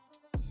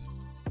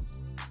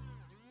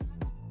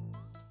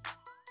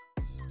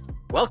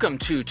Welcome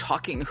to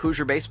Talking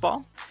Hoosier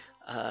Baseball.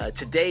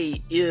 Today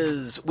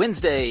is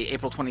Wednesday,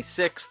 April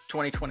 26th,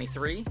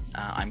 2023.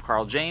 I'm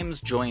Carl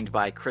James, joined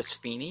by Chris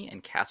Feeney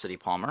and Cassidy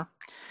Palmer.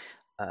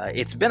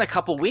 It's been a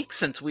couple weeks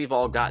since we've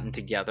all gotten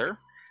together.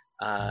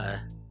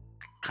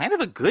 Kind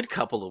of a good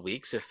couple of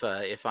weeks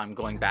if I'm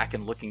going back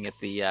and looking at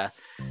the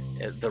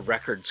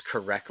records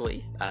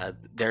correctly.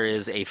 There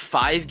is a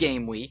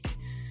 5-game week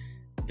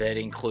that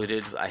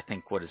included, I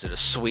think, a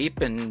sweep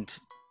and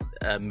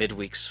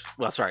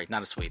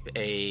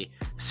a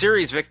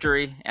series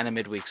victory and a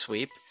midweek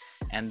sweep,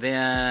 and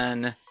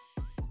then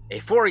a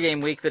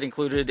 4-game week that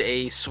included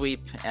a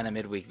sweep and a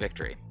midweek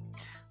victory.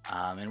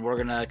 And we're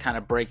going to kind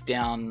of break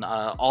down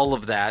all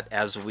of that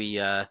as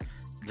we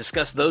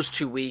discuss those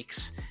 2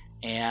 weeks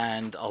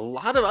and a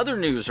lot of other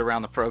news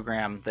around the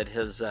program that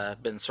has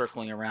been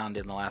circling around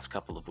in the last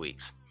couple of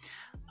weeks.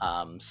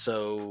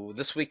 So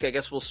this week, I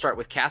guess we'll start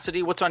with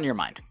Cassidy. What's on your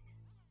mind?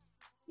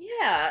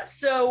 Yeah,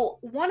 so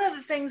one of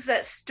the things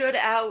that stood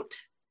out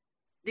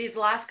these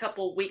last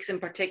couple of weeks in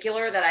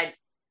particular that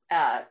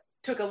I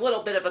took a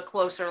little bit of a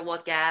closer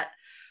look at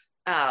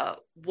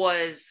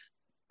was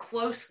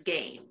close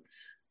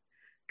games.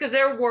 Because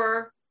there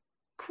were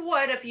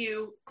quite a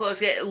few close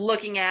games.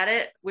 Looking at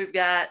it, we've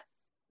got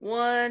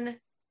 1,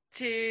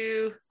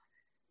 2,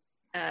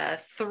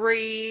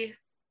 3,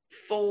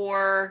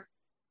 4,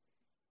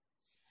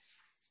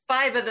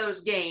 5 of those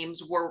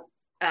games were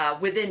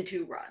within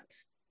 2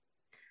 runs.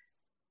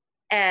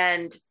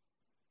 And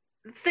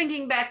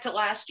thinking back to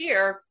last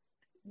year,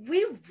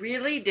 we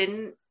really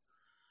didn't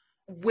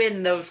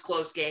win those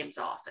close games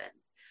often.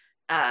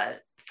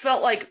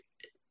 Felt like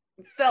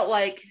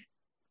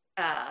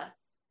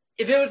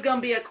if it was going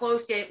to be a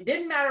close game,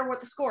 didn't matter what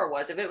the score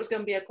was. If it was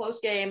going to be a close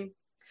game,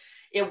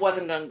 it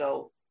wasn't going to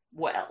go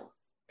well.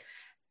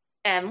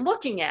 And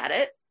looking at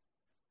it,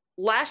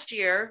 last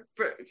year,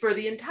 for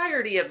the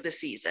entirety of the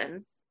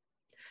season,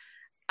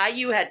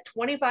 IU had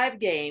 25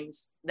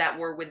 games that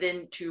were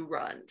within 2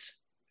 runs.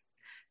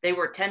 They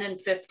were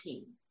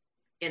 10-15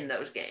 in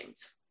those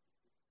games.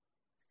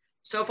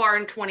 So far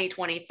in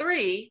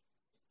 2023,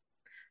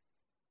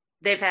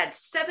 they've had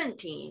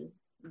 17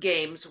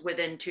 games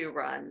within 2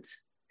 runs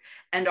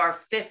and are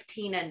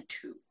 15-2,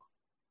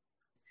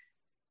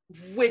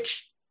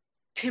 which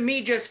to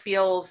me just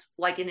feels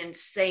like an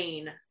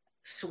insane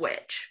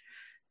switch.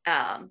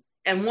 And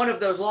one of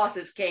those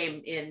losses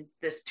came in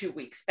this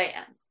 2-week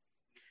span.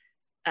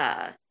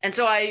 And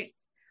so I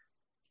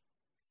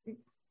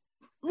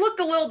looked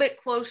a little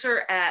bit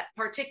closer at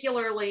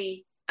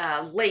particularly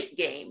late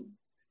game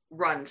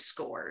runs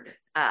scored.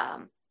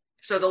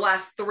 So the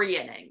last 3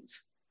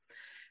 innings.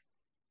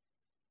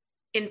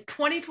 In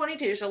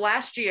 2022, so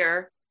last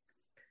year,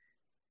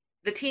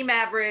 the team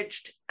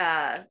averaged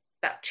about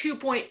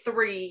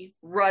 2.3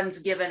 runs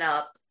given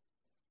up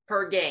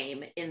per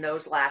game in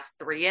those last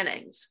 3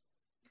 innings.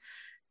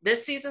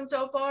 This season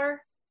so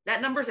far,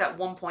 that number's at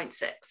 1.6.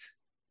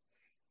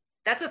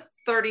 That's a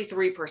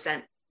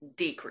 33%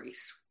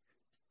 decrease,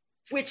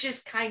 which is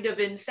kind of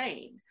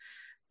insane.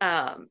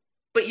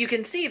 But you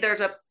can see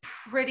there's a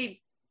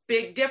pretty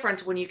big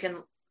difference when you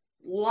can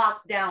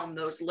lock down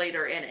those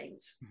later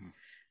innings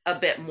a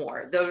bit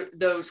more.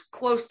 Those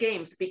close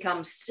games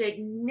become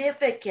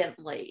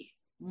significantly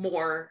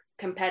more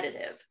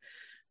competitive.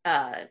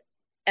 And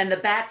the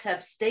bats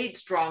have stayed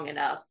strong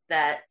enough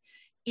that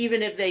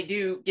even if they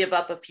do give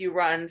up a few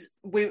runs,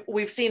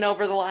 we've seen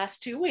over the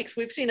last 2 weeks,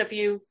 we've seen a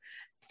few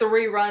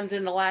 3 runs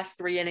in the last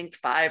 3 innings,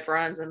 5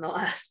 runs in the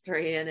last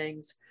 3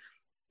 innings.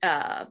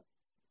 But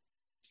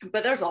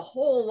there's a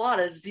whole lot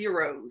of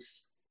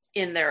zeros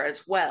in there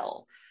as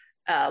well.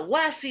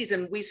 Last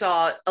season, we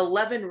saw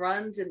 11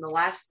 runs in the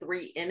last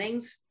 3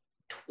 innings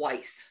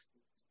twice.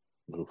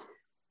 Oof.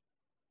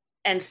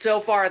 And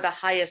so far, the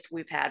highest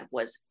we've had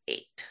was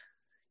 8.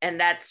 And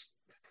that's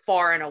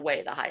far and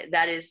away the highest.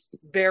 That is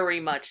very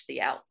much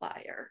the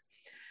outlier.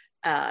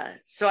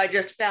 So I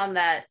just found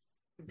that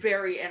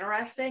very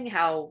interesting,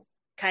 how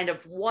kind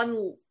of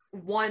one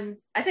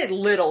I say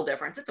little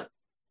difference, it's a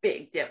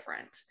big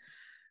difference,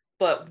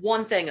 but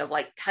one thing of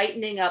like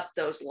tightening up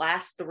those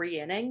last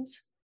 3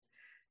 innings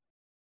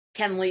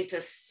can lead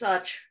to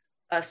such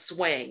a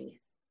swing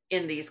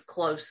in these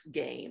close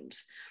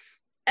games.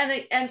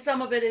 And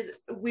some of it is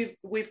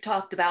we've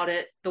talked about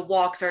it. The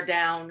walks are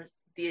down,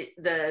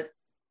 the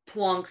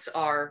plunks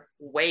are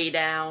way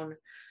down,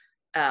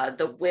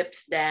 the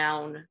whips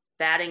down,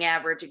 batting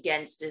average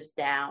against is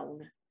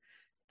down.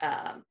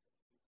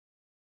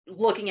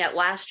 Looking at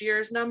last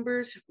year's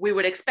numbers, we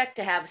would expect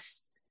to have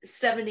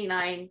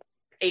 79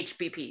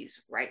 HBPs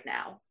right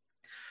now.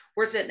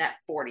 We're sitting at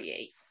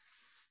 48.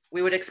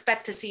 We would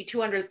expect to see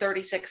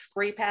 236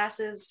 free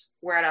passes.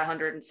 We're at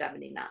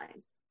 179.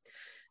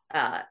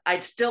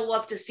 I'd still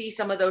love to see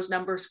some of those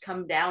numbers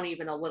come down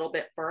even a little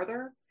bit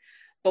further,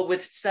 but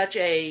with such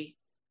a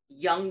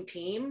young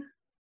team,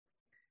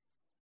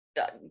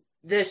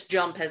 this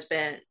jump has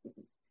been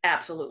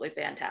absolutely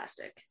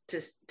fantastic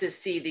to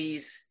see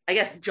these. I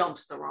guess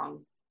jump's the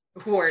wrong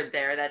word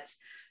there. That's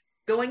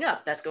going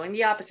up. That's going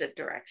the opposite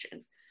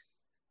direction.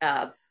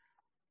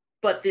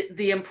 but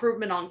the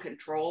improvement on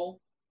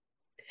control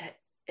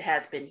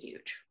has been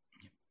huge.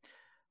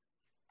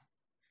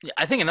 Yeah,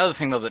 I think another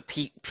thing though that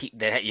Pete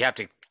that you have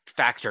to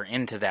factor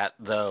into that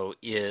though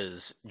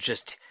is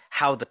just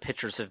how the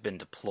pitchers have been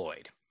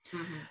deployed.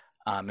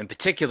 Mm-hmm. In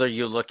particular, if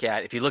you look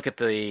at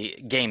the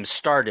game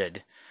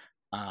started,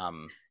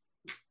 Seti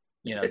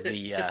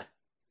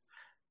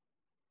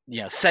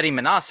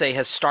Manase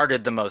has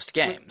started the most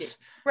games.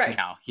 Right.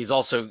 Now he's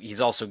also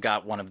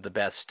got one of the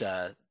best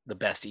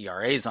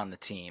ERAs on the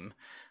team,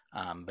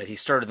 but he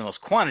started the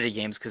most quantity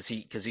games because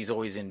he's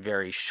always in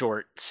very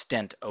short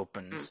stint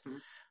opens. Mm-hmm.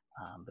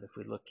 But if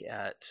we look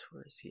at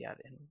where is he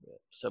at in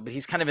WHIP? But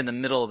he's kind of in the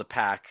middle of the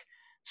pack.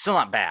 Still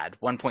not bad.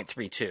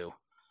 1.32.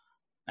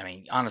 I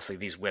mean, honestly,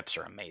 these whips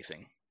are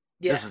amazing.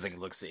 Yes. This thing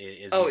looks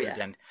is Oh, weird.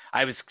 yeah. And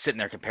I was sitting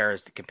there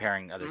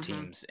comparing other Mm-hmm.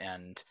 teams,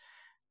 and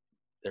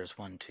there's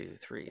 1, 2,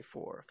 3,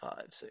 4,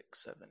 5,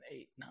 6, 7,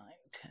 8, 9,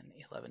 10,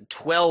 11,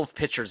 12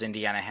 pitchers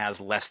Indiana has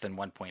less than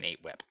 1.8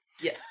 whip.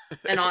 Yeah.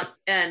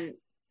 And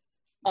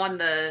on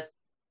the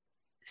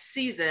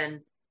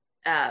season,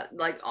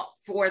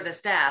 for the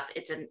staff,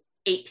 it's an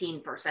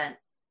 18%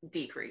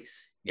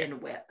 decrease in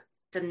whip.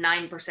 It's a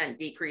 9%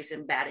 decrease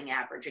in batting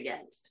average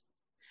against.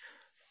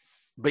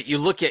 But you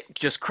look at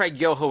just Craig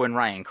Yoho and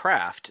Ryan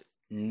Kraft,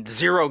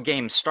 0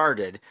 games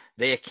started,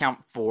 they account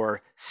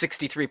for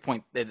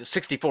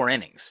 64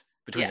 innings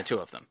between the two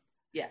of them.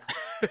 Yeah.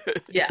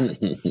 Yeah.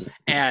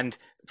 And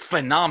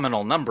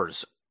phenomenal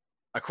numbers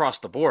across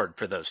the board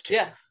for those two.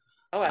 Yeah.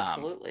 Oh,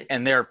 absolutely.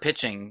 And they're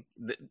pitching,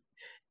 and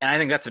I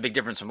think that's a big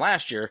difference from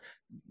last year.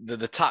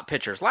 The top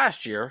pitchers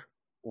last year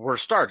were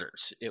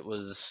starters. It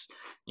was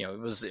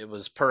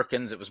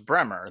Perkins, it was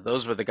Bremer.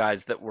 Those were the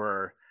guys that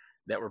were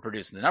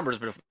producing the numbers,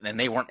 and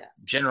they weren't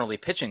generally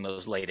pitching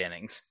those late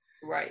innings.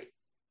 Right.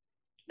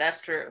 That's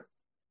true.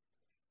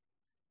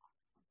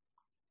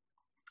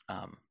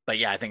 But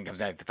yeah, I think it comes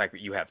down to the fact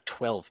that you have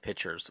 12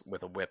 pitchers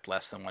with a whip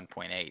less than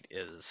 1.8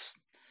 is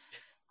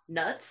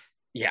nuts.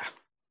 Yeah.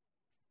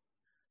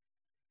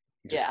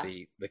 Just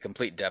the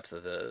complete depth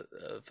of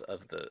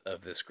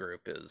this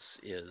group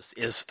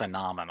is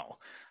phenomenal.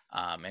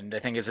 And I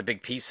think is a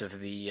big piece of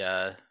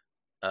the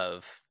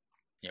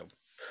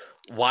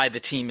why the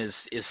team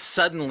is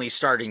suddenly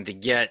starting to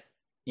get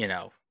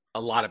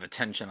a lot of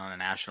attention on a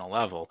national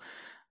level,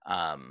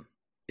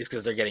 is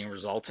because they're getting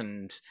results,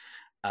 and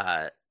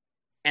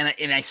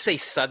I say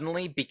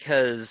suddenly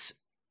because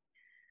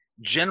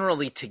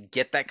generally to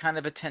get that kind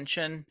of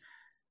attention,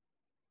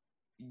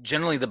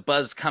 generally the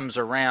buzz comes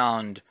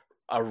around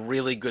a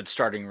really good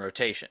starting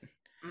rotation,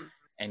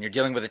 and you're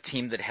dealing with a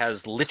team that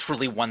has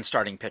literally one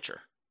starting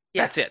pitcher.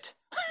 Yeah. That's it.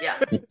 Yeah.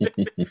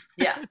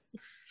 Yeah.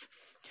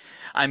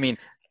 I mean,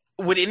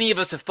 would any of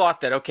us have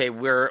thought that, okay,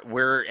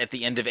 we're at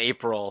the end of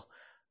April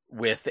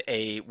with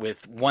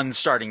one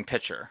starting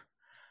pitcher?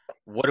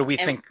 What do we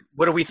think?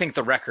 What do we think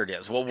the record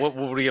is? What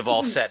would we have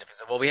all said?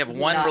 Well, we have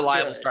one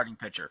reliable starting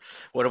pitcher.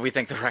 What do we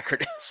think the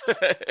record is?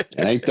 It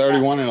ain't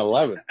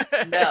 31-11.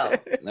 No.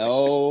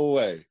 No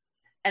way.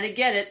 And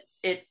again,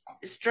 it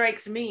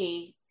strikes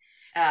me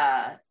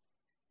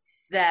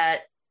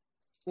that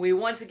we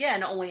once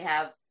again only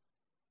have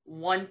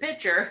one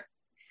pitcher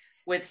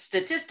with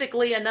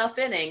statistically enough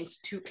innings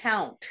to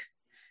count.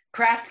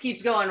 Kraft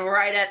keeps going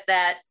right at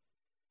that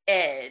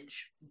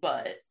edge,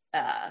 but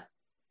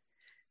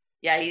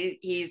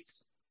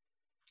he's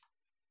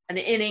an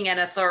inning and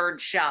a third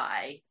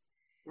shy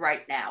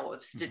right now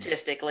of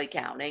statistically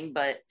counting,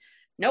 but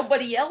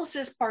nobody else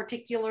is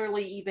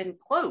particularly even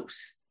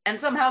close. And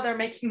somehow they're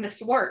making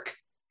this work.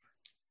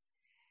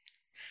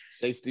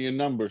 Safety in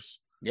numbers.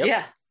 Yep.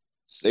 Yeah.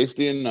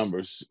 Safety in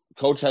numbers.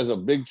 Coach has a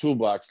big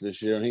toolbox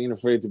this year, and he ain't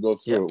afraid to go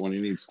through it when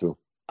he needs to.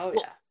 Oh,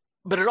 yeah.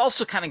 But it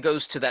also kind of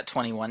goes to that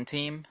 21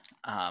 team.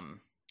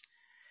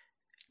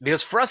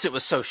 Because for us, it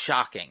was so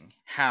shocking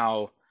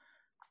how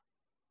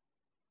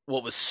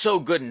what was so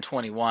good in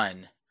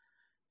 21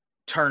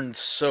 turned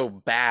so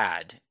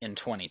bad in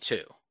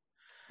 22.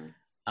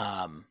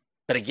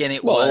 But again,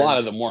 a lot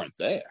of them weren't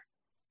there.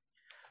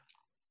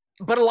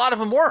 But a lot of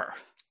them were.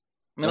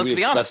 I mean, let's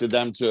be honest. We expected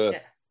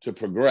them to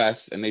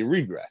progress, and they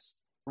regressed.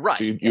 Right.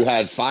 So you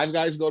had 5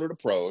 guys go to the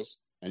pros,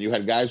 and you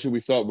had guys who we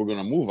thought were going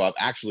to move up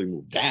actually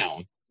move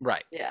down.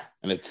 Right. Yeah.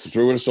 And it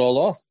threw us all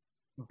off.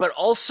 But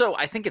also,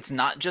 I think it's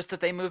not just that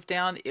they moved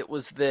down. It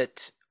was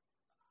that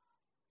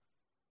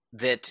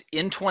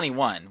in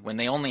 21, when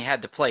they only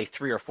had to play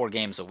 3 or 4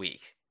 games a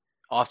week,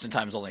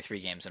 oftentimes only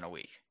 3 games in a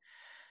week,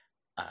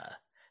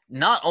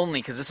 not only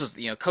because this is,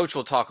 Coach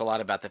will talk a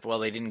lot about that. Well,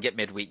 they didn't get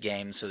midweek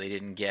games, so they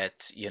didn't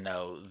get,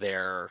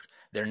 their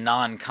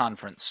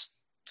non-conference,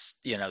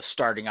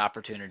 starting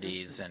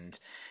opportunities and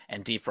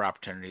deeper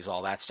opportunities,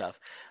 all that stuff.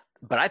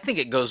 But I think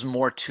it goes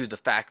more to the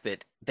fact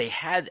that they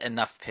had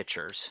enough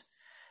pitchers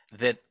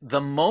that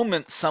the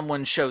moment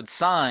someone showed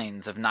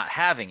signs of not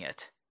having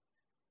it,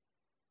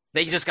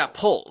 they just got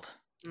pulled.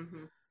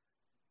 Mm-hmm.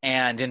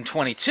 And in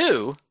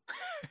 22,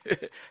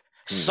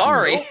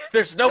 sorry,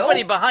 there's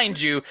nobody behind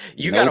you.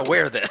 You got to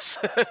wear this.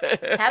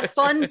 Have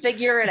fun,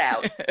 figure it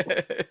out.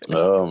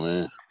 Oh,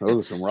 man. Those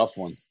are some rough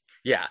ones.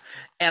 Yeah.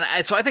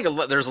 And so I think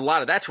there's a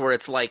lot of that to where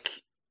it's like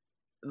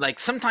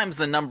sometimes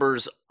the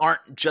numbers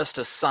aren't just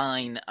a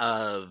sign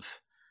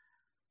of,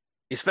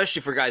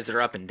 especially for guys that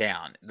are up and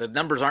down, the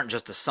numbers aren't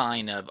just a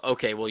sign of,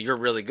 okay, well, you're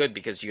really good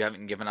because you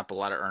haven't given up a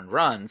lot of earned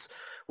runs.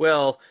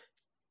 Well,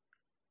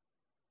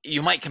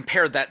 you might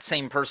compare that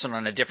same person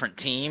on a different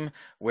team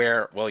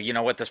where, well, you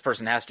know what, this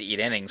person has to eat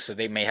innings, so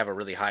they may have a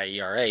really high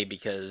ERA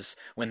because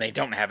when they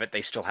don't have it,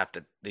 they still have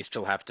to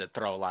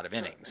throw a lot of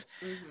innings.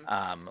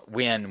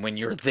 Mm-hmm. When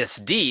you're this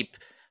deep,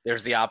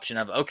 there's the option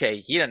of,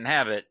 okay, he didn't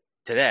have it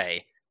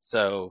today,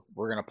 so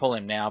we're going to pull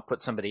him now,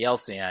 put somebody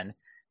else in,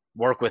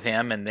 work with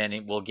him, and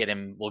then we'll get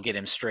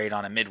him straight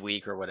on a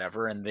midweek or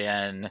whatever, and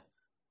then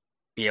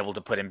be able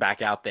to put him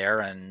back out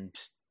there, and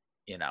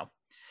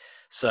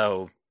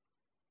so.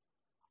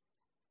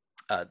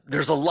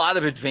 There's a lot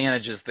of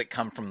advantages that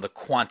come from the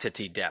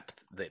quantity depth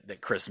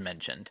that Chris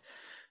mentioned,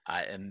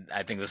 and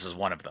I think this is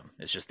one of them.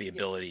 It's just the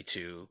ability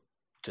to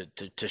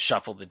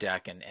shuffle the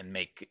deck and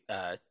make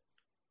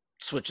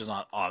switches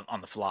on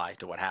the fly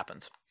to what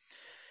happens.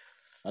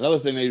 Another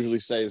thing they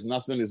usually say is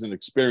nothing is an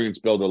experience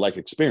builder like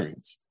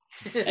experience.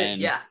 And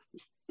yeah.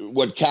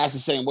 What Cass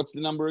is saying, what's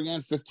the number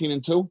again?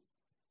 15-2?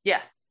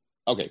 Yeah.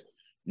 Okay.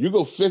 You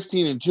go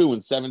 15-2 in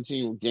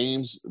 17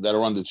 games that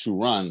are under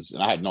 2 runs,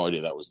 and I had no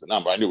idea that was the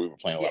number. I knew we were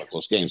playing a lot of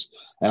close games.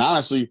 And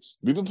honestly,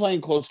 we've been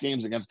playing close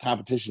games against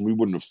competition we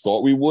wouldn't have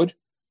thought we would.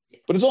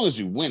 But as long as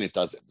you win, it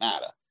doesn't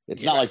matter.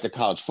 It's not like the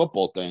college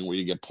football thing where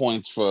you get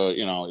points for,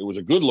 it was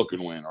a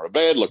good-looking win or a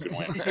bad-looking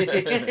win,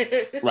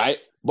 right?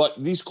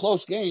 But these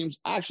close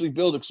games actually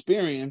build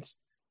experience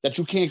that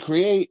you can't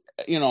create,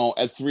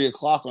 at 3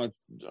 o'clock on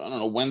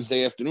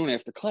Wednesday afternoon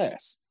after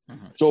class.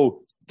 Mm-hmm.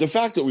 So the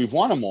fact that we've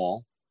won them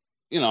all,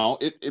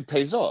 it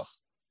pays off.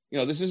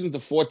 This isn't the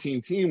 14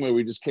 team where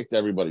we just kicked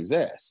everybody's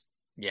ass.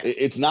 Yeah.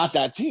 It's not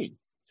that team.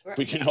 Right.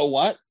 But you know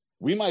what?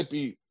 We might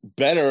be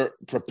better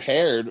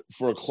prepared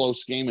for a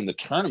close game in the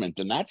tournament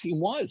than that team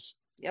was.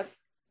 Yep.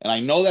 And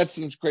I know that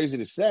seems crazy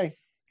to say,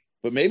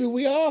 but maybe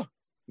we are.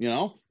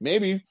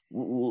 Maybe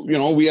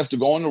we have to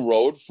go on the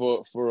road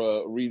for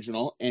a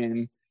regional,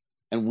 and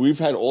we've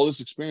had all this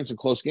experience in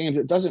close games.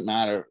 It doesn't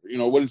matter.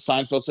 What did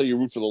Seinfeld say? You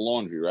root for the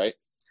laundry, right?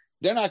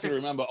 They're not going to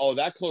remember,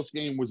 that close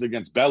game was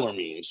against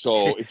Bellarmine,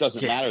 so it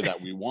doesn't matter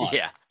that we won.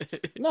 Yeah.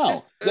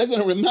 No, they're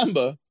going to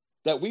remember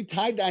that we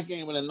tied that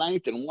game in the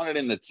 9th and won it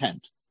in the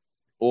 10th.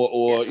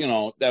 Or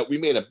that we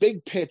made a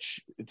big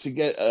pitch to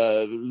get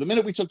the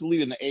minute we took the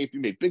lead in the 8th, we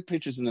made big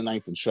pitches in the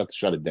 9th and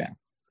shut it down.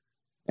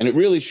 And it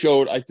really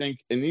showed, I think,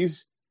 in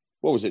these,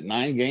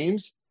 9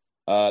 games?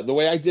 The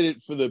way I did it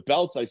for the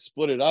belts, I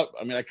split it up.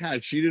 I mean, I kind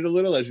of cheated a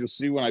little, as you'll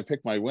see when I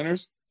pick my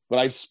winners, but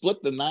I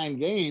split the 9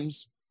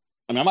 games.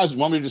 I mean,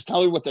 want me to just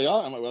tell you what they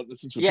are?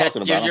 Since we're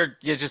talking about them.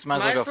 You just might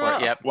as well go for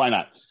it. Yep. Why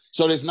not?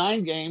 So there's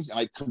 9 games, and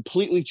I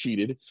completely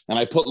cheated, and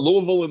I put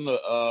Louisville in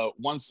the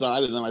one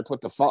side, and then I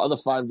put the other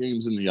 5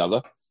 games in the other.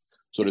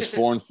 So there's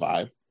 4 and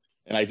 5.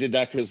 And I did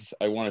that because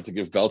I wanted to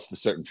give belts to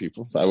certain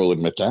people, so I will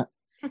admit that.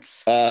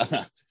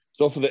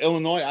 So for the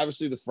Illinois,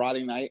 obviously the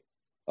Friday night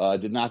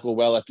did not go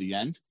well at the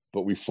end,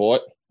 but we fought,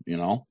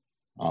 Devin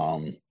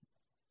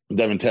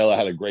Taylor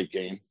had a great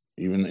game,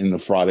 even in the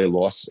Friday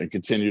loss, and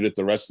continued it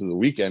the rest of the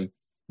weekend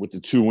with the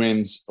 2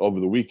 wins over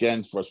the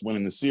weekend for us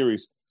winning the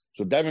series.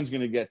 So Devin's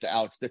going to get the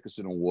Alex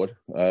Dickerson Award.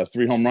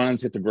 3 home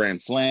runs, hit the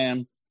grand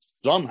slam.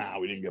 Somehow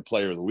we didn't get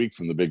Player of the Week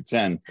from the Big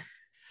Ten.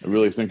 I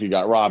really think he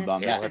got robbed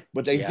on that.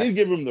 But they did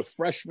give him the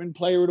Freshman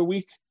Player of the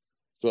Week,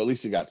 so at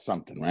least he got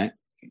something, right?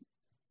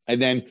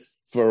 And then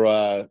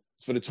for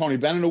the Tony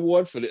Bennett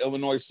Award for the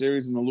Illinois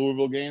series in the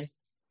Louisville game,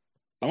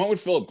 I went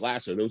with Philip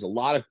Glasser. There was a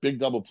lot of big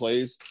double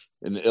plays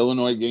in the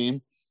Illinois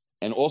game.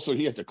 And also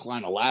he had to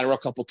climb a ladder a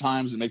couple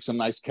times and make some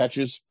nice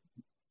catches.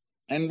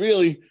 And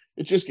really,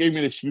 it just gave me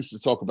an excuse to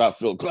talk about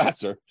Phil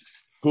Glasser,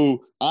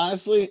 who,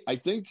 honestly, I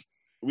think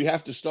we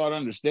have to start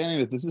understanding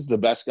that this is the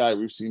best guy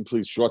we've seen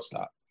play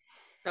shortstop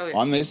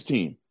on this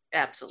team.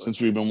 Absolutely.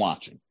 Since we've been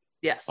watching.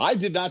 Yes. I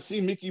did not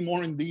see Mickey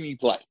Morandini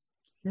play.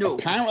 No.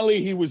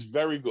 Apparently, he was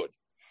very good.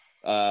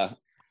 I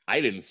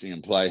didn't see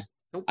him play.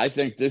 Nope. I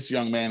think this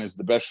young man is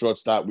the best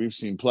shortstop we've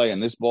seen play in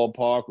this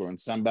ballpark or in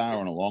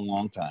Sembauer in a long,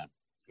 long time.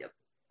 Yep.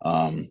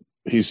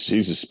 He's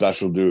a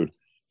special dude.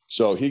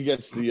 So he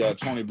gets the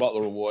Tony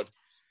Butler Award.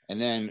 And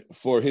then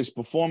for his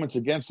performance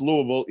against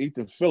Louisville,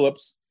 Ethan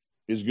Phillips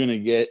is going to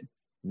get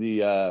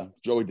the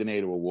Joey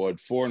Donato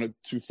Award. 4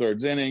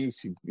 2/3 innings.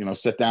 He,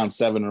 set down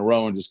 7 in a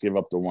row and just gave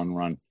up the 1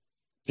 run.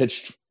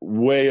 Pitched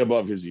way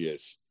above his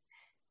years.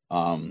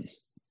 He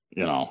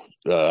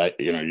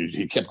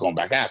kept going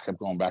back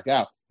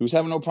out. He was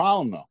having no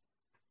problem, though.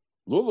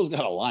 Louisville's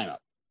got a lineup,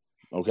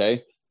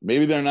 okay?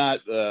 Maybe they're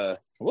not they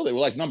were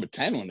like number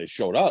 10 when they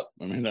showed up.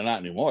 I mean, they're not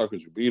anymore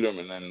because we beat them,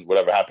 and then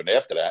whatever happened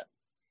after that.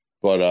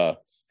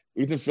 But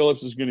Ethan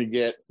Phillips is going to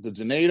get the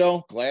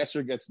Donato.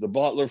 Glasser gets the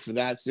Butler for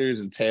that series,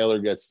 and Taylor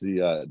gets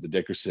the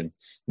Dickerson.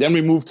 Then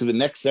we move to the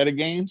next set of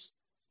games,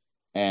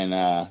 and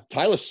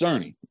Tyler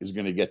Cerny is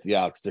going to get the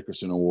Alex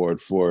Dickerson Award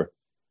for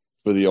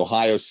the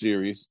Ohio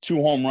series. 2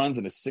 home runs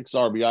and a 6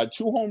 RBI.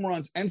 2 home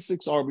runs and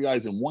 6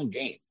 RBIs in one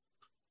game.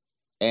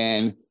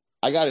 And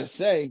I got to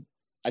say,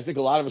 I think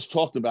a lot of us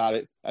talked about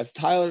it as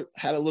Tyler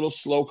had a little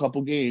slow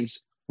couple games.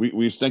 We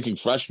were thinking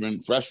freshman,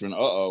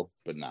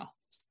 but no.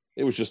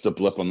 It was just a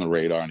blip on the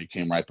radar, and he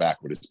came right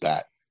back with his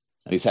bat.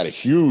 And he's had a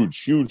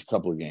huge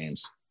couple of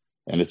games.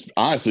 And it's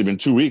honestly been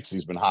 2 weeks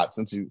he's been hot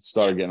since he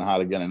started getting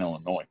hot again in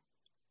Illinois.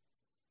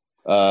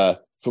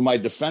 For my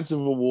defensive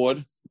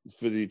award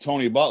for the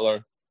Tony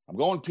Butler, I'm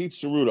going Pete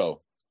Ceruto,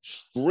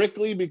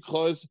 strictly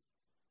because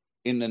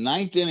in the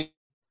ninth inning,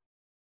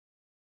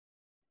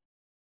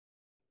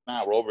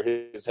 now we're over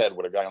his head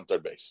with a guy on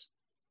third base.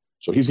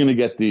 So he's going to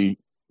get the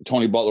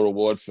Tony Butler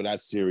award for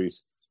that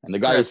series. And the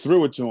guy who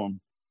threw it to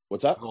him,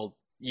 what's up?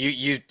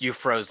 You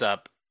froze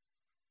up.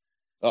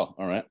 Oh,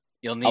 all right.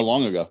 You'll need, how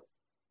long ago?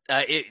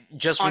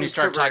 When you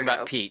start talking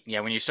about Pete.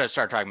 Yeah, when you start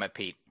talking about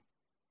Pete.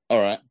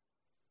 All right.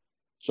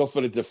 So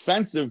for the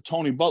defensive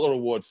Tony Butler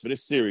award for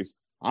this series,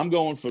 I'm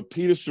going for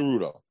Peter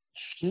Ceruto,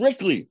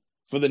 strictly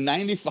for the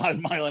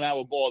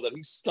 95-mile-an-hour ball that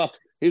he stuck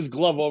his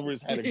glove over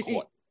his head and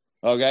caught.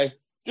 Okay?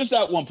 Just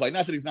that one play.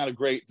 Not that he's not a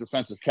great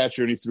defensive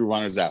catcher and he threw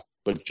runners out,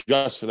 but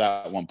just for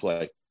that one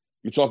play.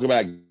 You talk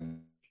about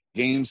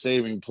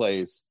game-saving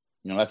plays.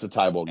 That's a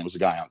tie ball game. There's a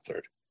guy on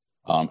third.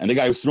 And the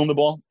guy who threw him the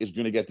ball is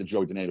going to get the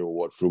Joey Donato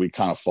Award for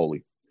Connor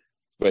Foley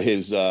for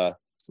his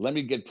let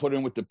me get put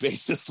in with the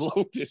bases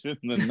loaded in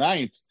the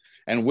ninth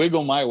and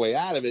wiggle my way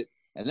out of it.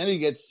 And then he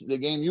gets the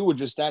game you were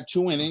just at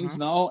 2 innings,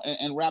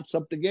 and wraps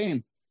up the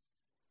game.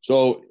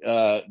 So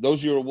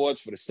those are your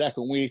awards for the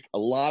second week. A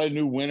lot of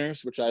new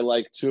winners, which I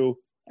like too.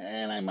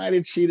 And I might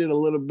have cheated a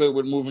little bit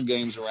with moving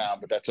games around,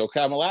 but that's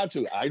okay. I'm allowed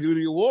to. I do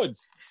the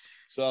awards.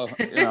 So,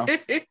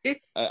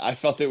 I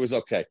felt it was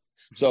okay.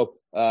 So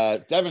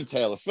Devin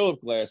Taylor,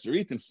 Philip Glasser,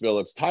 Ethan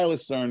Phillips, Tyler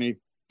Cerny,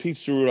 Pete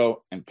Ceruto,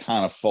 and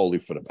Connor Foley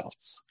for the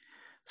belts.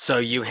 So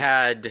you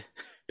had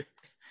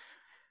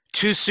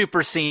 2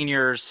 super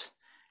seniors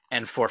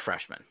and 4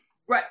 freshmen.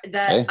 Right.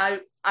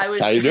 I was.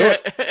 That's how you do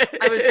it.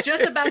 I was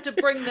just about to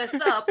bring this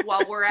up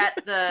while we're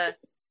at the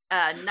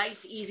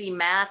nice, easy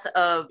math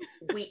of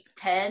week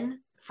 10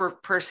 for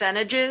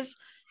percentages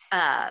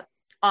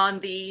on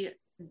the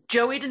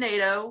Joey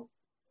Donato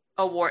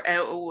Award.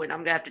 Oh, and I'm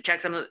gonna have to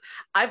check some of.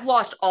 I've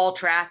lost all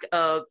track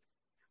of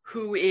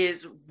who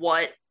is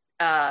what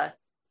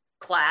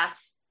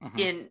class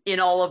in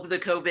all of the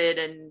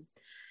COVID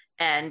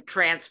and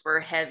transfer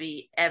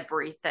heavy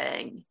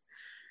everything.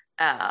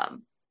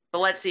 But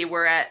let's see,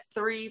 we're at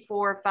 3,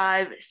 4,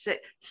 5, 6,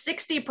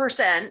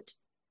 60%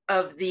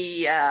 of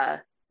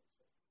the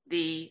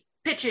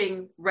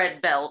pitching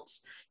red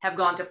belts have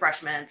gone to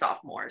freshmen and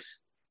sophomores.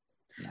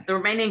 Nice. The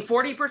remaining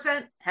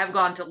 40% have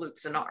gone to Luke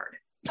Sennard.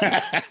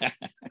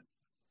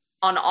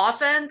 On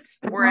offense,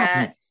 we're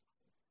at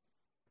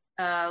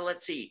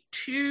let's see,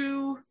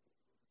 60%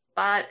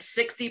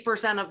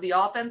 of the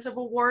offensive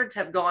awards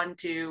have gone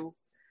to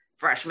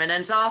freshmen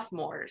and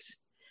sophomores.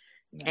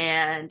 Nice.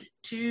 And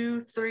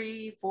 2,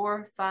 3,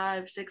 4,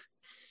 5, 6,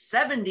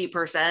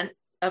 70%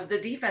 of the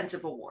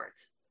defensive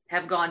awards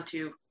have gone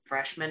to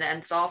freshmen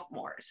and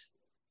sophomores.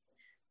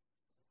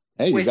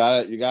 Hey, you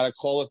gotta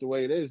call it the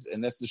way it is,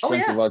 and that's the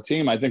strength of our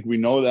team. I think we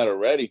know that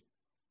already,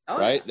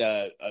 right?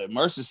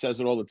 Mercer says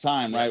it all the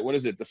time, right? What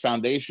is it? The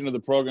foundation of the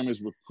program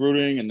is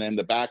recruiting, and then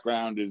the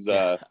background is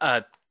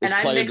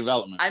player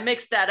development. I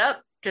mixed that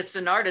up because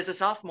Sennard is a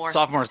sophomore.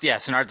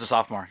 Sennard's a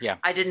sophomore. Yeah,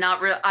 I did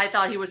not. I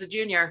thought he was a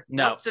junior.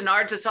 No,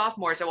 Sennard's a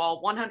sophomore. So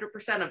all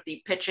 100% of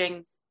the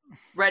pitching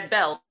red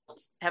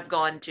belts have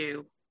gone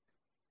to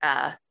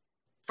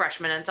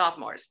freshmen and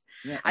sophomores.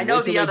 Yeah, I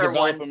know the other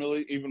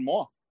ones even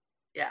more.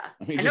 Yeah,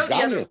 I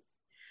know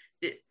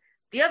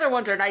the other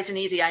ones are nice and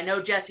easy. I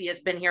know Jesse has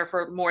been here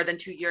for more than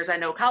 2 years. I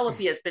know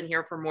Calafi has been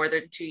here for more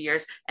than 2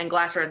 years, and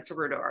Glasser and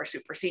Ceruto are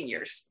super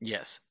seniors.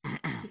 Yes.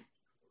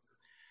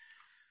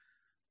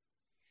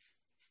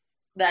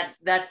 That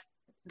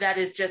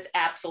is just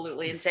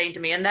absolutely insane to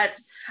me. And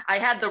I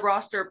had the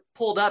roster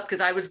pulled up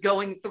because I was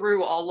going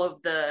through all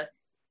of the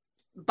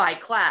by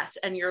class,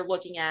 and you're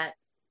looking at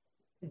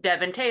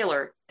Devin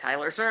Taylor,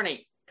 Tyler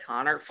Cerny,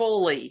 Connor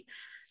Foley,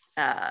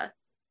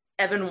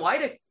 Evan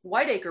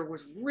Whiteacre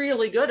was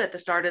really good at the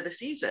start of the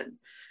season.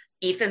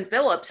 Ethan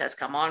Phillips has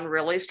come on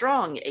really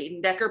strong.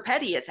 Aiden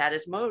Decker-Petty has had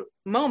his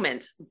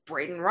moments.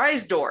 Braden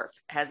Reisdorf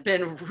has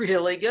been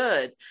really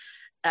good.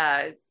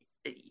 The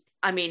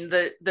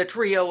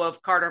trio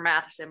of Carter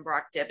Matheson,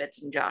 Brock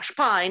Tibbetts, and Josh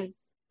Pine,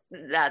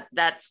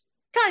 that's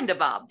kind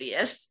of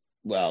obvious.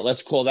 Well,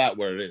 let's call that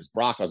where it is.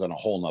 Brock is on a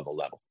whole nother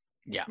level.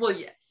 Yeah. Well,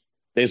 yes.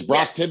 There's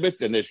Brock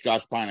Tibbetts and there's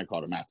Josh Pine and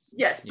Carter Matheson.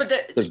 Yes, but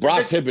because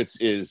Brock Tibbetts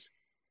is,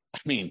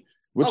 we're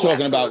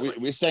talking about,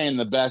 we're saying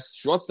the best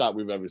shortstop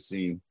we've ever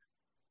seen.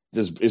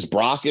 Is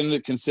Brock in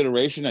the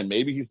consideration that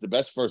maybe he's the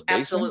best first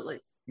baseman? Absolutely.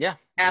 Yeah.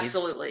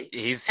 Absolutely.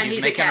 He's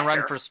making a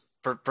run for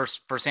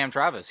Sam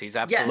Travis. He's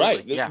absolutely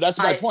right. Yeah. That's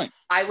my point.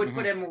 I would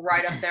put him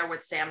right up there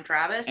with Sam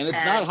Travis. And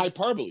it's not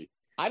hyperbole.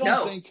 I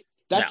don't think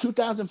that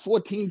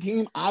 2014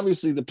 team,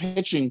 obviously the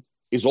pitching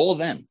is all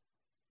them.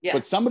 Yeah.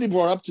 But somebody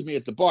brought up to me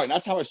at the bar, and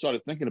that's how I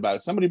started thinking about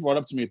it. Somebody brought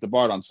up to me at the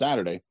bar on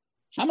Saturday,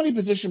 how many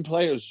position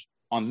players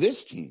on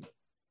this team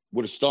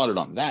would have started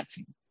on that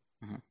team.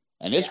 Mm-hmm.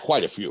 And there's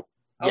quite a few.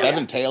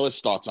 Evan Taylor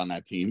starts on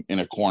that team in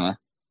a corner,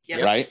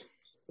 right?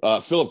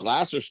 Philip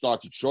Glasser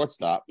starts at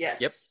shortstop. Yes.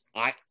 Yep.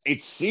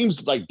 It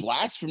seems like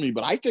blasphemy,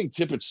 but I think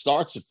Tippett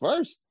starts at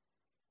first.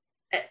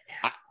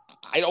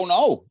 I don't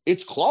know.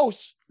 It's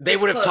close. They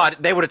would have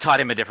taught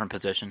him a different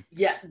position.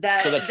 Yeah,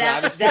 that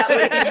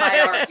would be my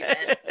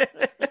argument.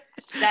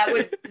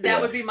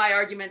 That would be my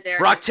argument there.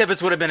 Brock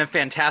Tibbetts would have been a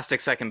fantastic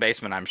second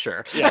baseman, I'm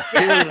sure. Yes.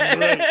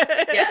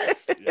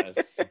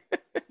 Yes.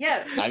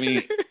 Yeah. I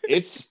mean,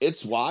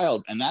 it's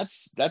wild, and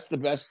that's the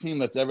best team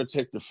that's ever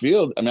took the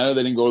field. I mean, I know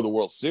they didn't go to the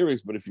World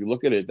Series, but if you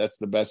look at it, that's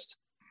the best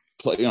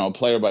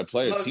player by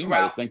player team.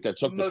 I would think that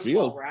took the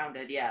field.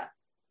 Well-rounded, yeah.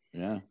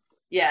 Yeah.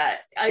 Yeah.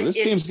 So this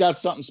team's got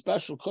something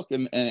special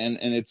cooking, and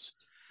it's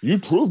you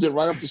proved it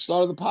right up the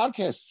start of the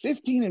podcast.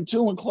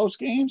 15-2 in close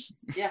games.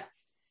 Yeah.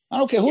 I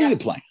don't care who you're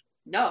playing.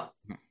 No.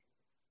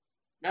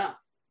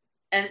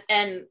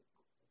 And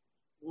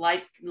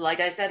like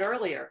I said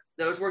earlier,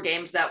 those were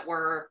games that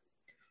were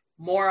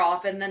more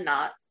often than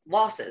not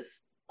losses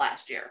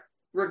last year.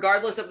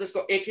 Regardless of the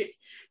score,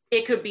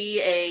 it could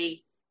be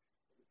a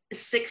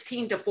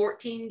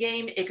 16-14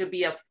 game. It could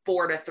be a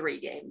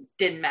 4-3 game.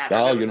 Didn't matter.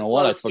 Oh, you know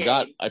what? I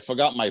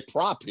forgot my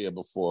prop here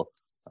before.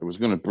 I was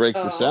going to break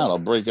this out. I'll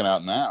break it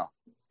out now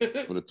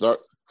for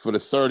the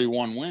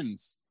 31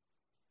 wins.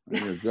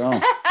 There you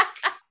go.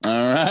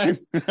 All right.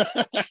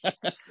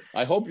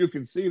 I hope you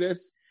can see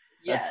this.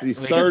 Yes. That's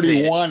the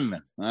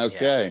 31.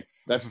 Okay. Yeah.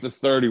 That's the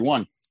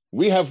 31.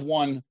 We have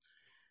won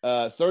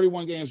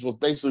 31 games. Well,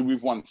 basically,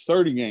 we've won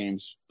 30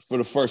 games for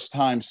the first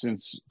time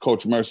since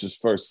Coach Mercer's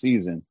first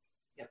season.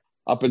 Yep.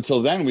 Up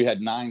until then, we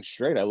had 9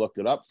 straight. I looked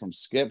it up from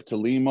Skip to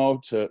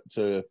Limo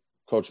to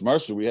Coach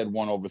Mercer. We had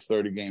won over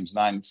 30 games,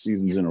 9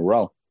 seasons in a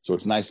row. So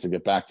it's nice to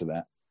get back to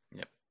that.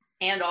 Yep.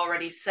 And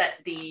already set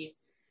the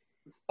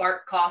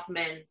Bart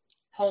Kaufman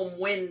home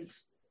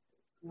wins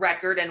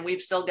record, and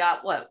we've still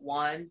got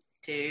 1,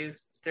 2,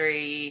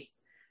 3,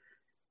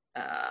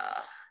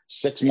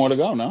 6 more to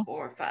go. No,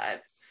 4, 5,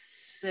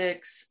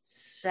 6,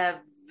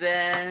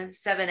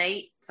 7,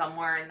 8,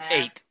 somewhere in there.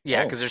 8,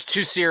 yeah, because there's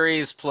 2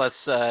 series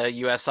plus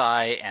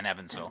USI and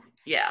Evansville.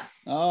 Yeah.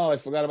 Oh, I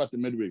forgot about the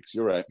midweeks.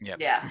 You're right. Yep.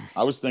 Yeah.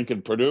 I was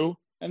thinking Purdue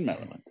and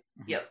Maryland.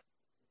 Yep.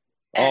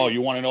 And,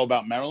 you want to know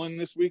about Maryland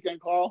this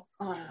weekend, Carl?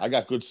 I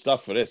got good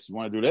stuff for this. You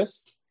want to do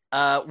this?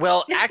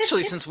 Well,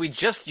 actually, since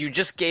you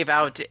just gave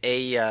out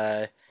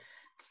a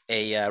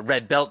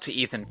red belt to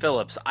Ethan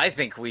Phillips, I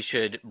think we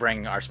should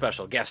bring our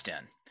special guest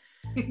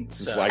in.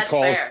 This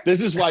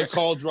is why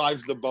Carl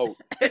drives the boat.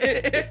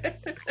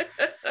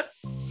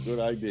 Good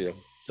idea.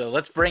 So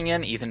let's bring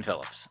in Ethan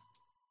Phillips.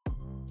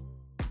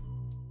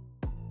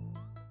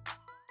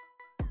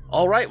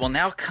 All right, well,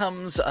 now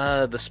comes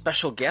the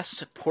special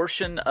guest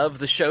portion of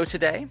the show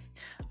today.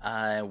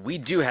 We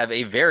do have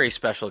a very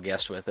special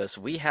guest with us.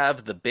 We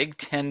have the Big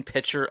Ten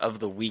Pitcher of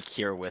the Week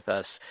here with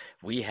us.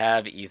 We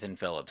have Ethan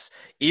Phillips.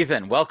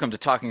 Ethan, welcome to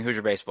Talking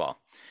Hoosier Baseball.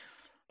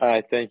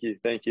 Hi, thank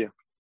you.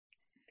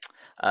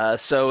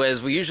 So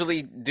as we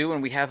usually do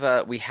when we have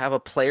a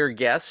player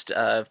guest,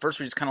 first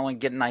we just kind of want to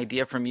get an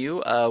idea from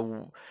you.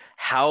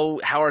 How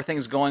are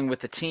things going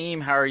with the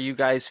team? How are you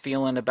guys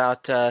feeling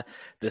about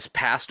this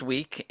past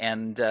week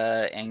and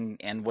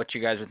what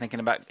you guys are thinking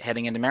about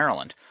heading into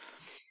Maryland?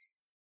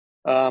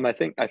 I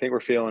think we're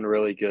feeling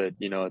really good.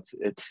 You know,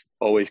 it's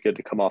always good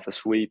to come off a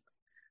sweep.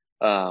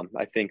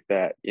 I think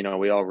that, you know,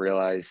 we all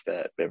realize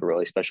that we have a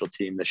really special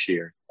team this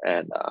year,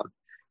 and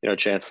you know,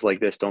 chances like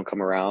this don't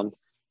come around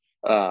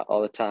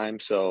all the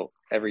time. So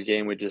every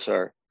game we just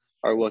are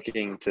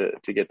looking to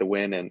get the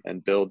win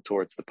and build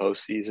towards the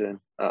postseason.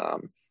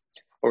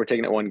 But we're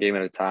taking it one game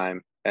at a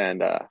time,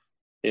 and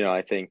you know,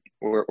 I think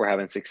we're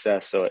having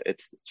success. So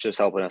it's just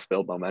helping us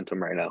build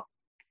momentum right now.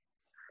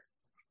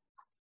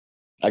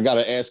 I got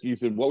to ask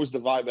Ethan, what was the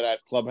vibe of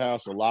that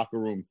clubhouse or locker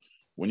room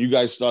when you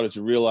guys started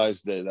to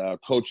realize that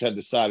Coach had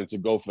decided to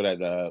go for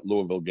that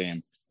Louisville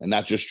game and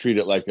not just treat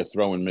it like a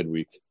throw in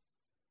midweek?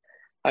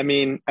 I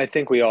mean, I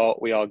think we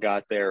all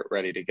got there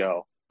ready to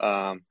go.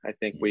 I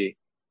think we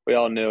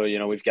all knew, you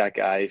know, we've got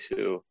guys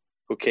who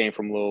came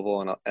from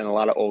Louisville and a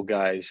lot of old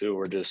guys who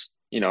were just,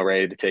 you know,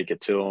 ready to take it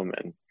to them.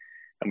 And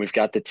we've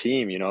got the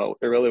team, you know,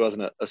 it really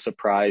wasn't a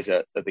surprise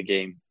that the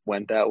game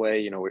went that way.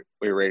 You know,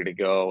 we were ready to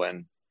go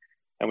and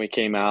we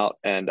came out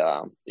and,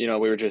 you know,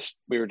 we were just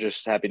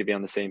happy to be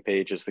on the same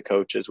page as the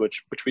coaches,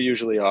 which we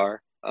usually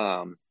are.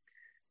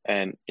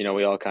 And, you know,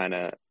 we all kind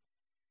of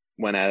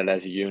went at it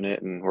as a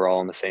unit and we're all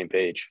on the same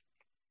page.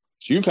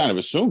 So you kind of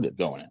assumed it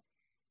going in.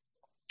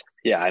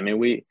 Yeah. I mean,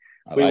 we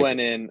went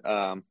in,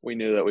 we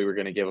knew that we were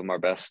going to give them our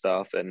best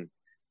stuff and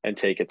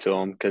take it to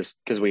them because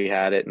we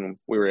had it and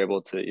we were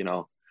able to, you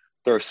know,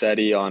 throw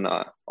Seti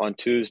on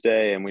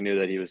Tuesday, and we knew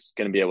that he was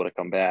going to be able to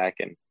come back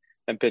and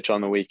pitch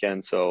on the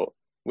weekend. So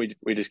we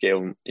just gave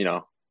him, you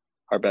know,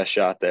 our best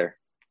shot there.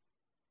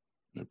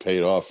 It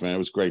paid off, man. It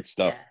was great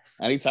stuff. Yes.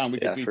 Anytime we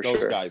can beat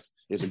those guys,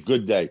 it's a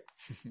good day.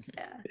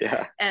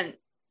 Yeah.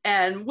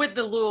 And with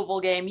the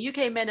Louisville game, you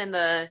came in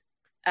the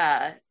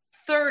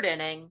third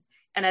inning,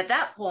 and at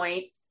that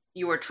point,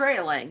 you were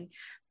trailing.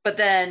 But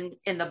then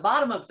in the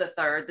bottom of the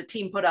third, the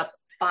team put up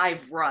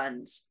 5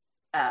 runs,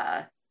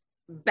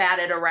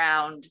 batted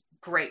around,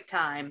 great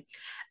time.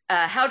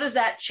 How does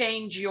that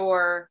change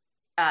your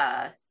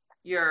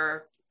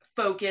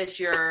focus,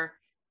 your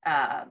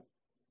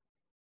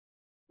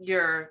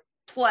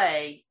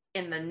play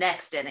in the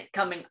next inning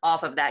coming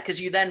off of that?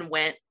 Because you then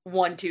went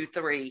 1, 2,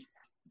 3,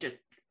 just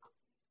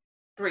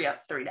 3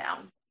 up, 3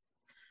 down.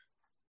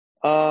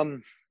 I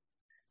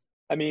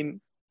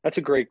mean, that's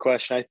a great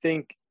question. I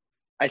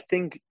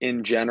think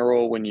in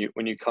general, when you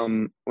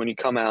come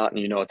out and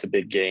you know it's a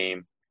big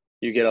game,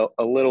 you get a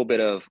little bit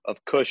of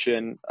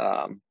cushion,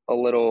 a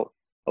little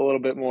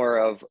bit more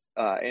of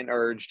an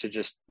urge to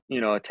just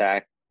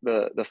attack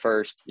the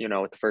first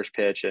with the first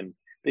pitch, and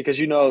because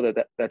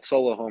that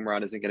solo home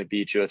run isn't going to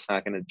beat you, it's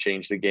not going to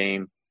change the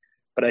game.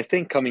 But I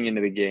think coming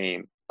into the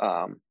game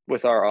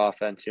with our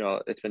offense,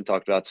 it's been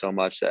talked about so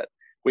much that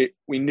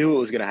we knew it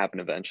was going to happen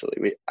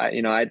eventually. I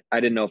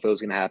didn't know if it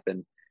was going to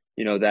happen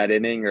that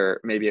inning, or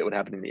maybe it would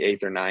happen in the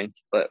 8th or 9th,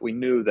 but we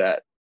knew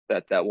that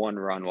one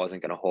run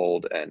wasn't going to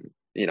hold, and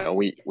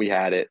we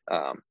had it,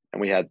 and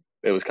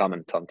it was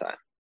coming sometime.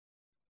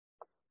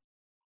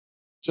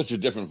 Such a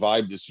different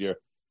vibe this year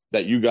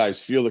that you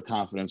guys feel the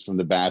confidence from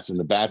the bats, and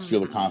the bats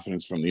feel the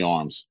confidence from the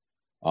arms.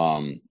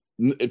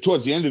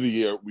 Towards the end of the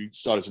year, we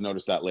started to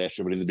notice that last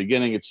year, but in the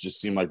beginning, it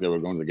just seemed like they were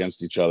going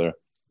against each other.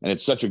 And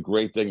it's such a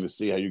great thing to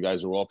see how you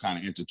guys are all kind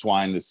of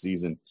intertwined this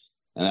season.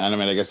 And I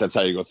mean, I guess that's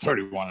how you go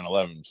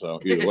 31-11. So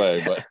either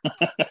way, but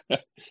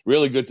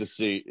really good to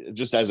see,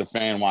 just as a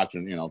fan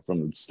watching, from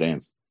the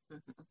stands.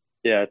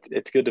 Yeah,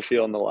 it's good to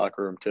feel in the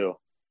locker room too,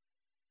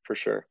 for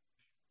sure.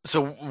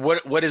 So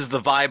what is the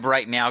vibe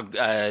right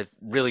now?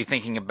 Really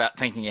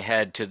thinking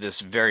ahead to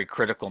this very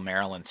critical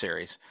Maryland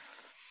series.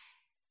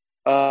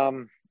 I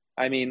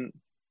mean,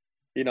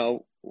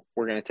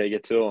 we're gonna take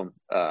it to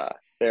them.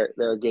 They're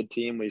a good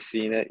team. We've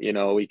seen it.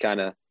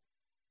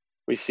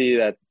 We see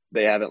that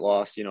they haven't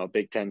lost, a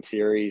Big Ten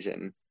series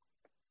in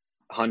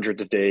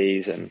hundreds of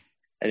days, and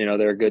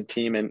they're a good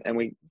team, and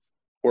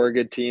we're a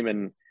good team,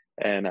 and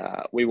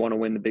we want to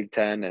win the Big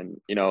Ten. And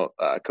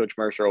Coach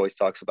Mercer always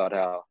talks about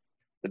how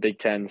the Big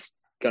Ten's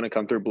going to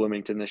come through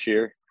Bloomington this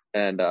year,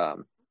 and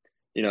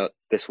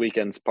this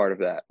weekend's part of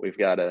that. We've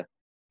got to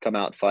come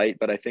out and fight,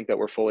 but I think that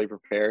we're fully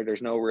prepared.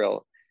 There's no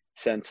real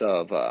sense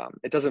of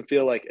it doesn't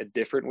feel like a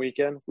different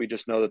weekend. We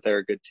just know that they're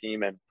a good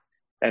team, and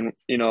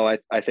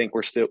I think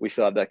we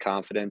still have that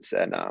confidence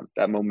and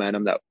that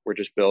momentum that we're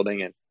just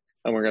building, and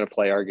we're going to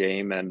play our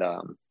game, and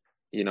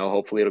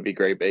hopefully it'll be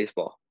great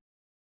baseball.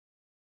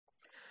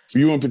 For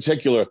you in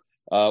particular,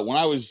 when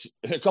I was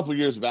a couple of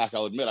years back,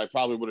 I'll admit I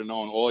probably would have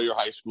known all your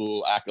high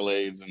school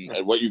accolades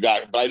and what you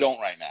got, but I don't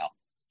right now.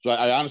 So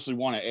I honestly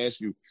want to ask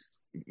you,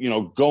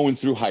 going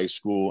through high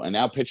school and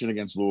now pitching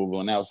against Louisville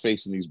and now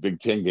facing these Big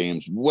Ten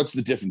games, what's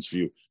the difference for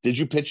you? Did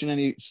you pitch in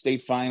any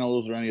state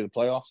finals or any of the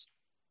playoffs?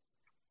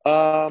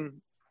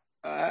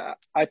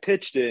 I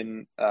pitched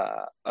in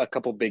a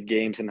couple big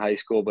games in high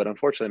school, but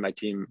unfortunately my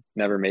team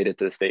never made it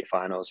to the state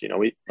finals.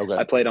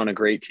 I played on a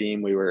great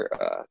team. We were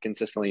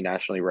consistently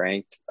nationally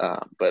ranked,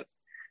 but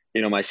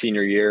my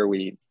senior year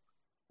we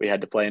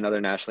had to play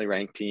another nationally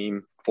ranked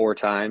team 4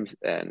 times,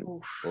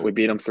 and we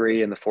beat them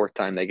 3, and the 4th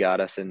time they got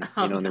us in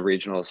in the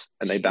regionals,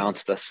 and they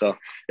bounced us. So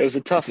it was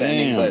a tough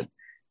ending, but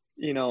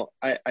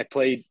I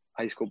played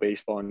high school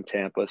baseball in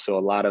Tampa, so a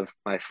lot of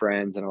my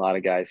friends and a lot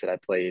of guys that I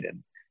played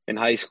in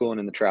high school and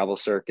in the travel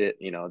circuit,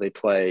 they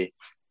play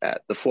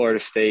at the Florida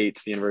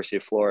States, the University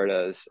of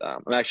Florida's.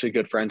 I'm actually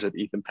good friends with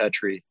Ethan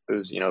Petrie,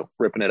 who's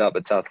ripping it up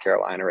at South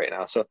Carolina right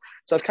now. So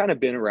I've kind of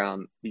been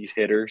around these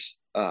hitters.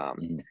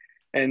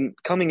 And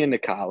coming into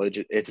college,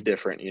 it's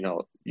different.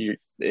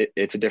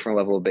 It's a different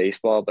level of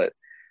baseball. But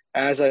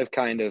as I've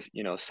kind of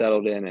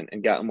settled in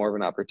and gotten more of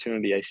an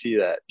opportunity, I see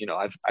that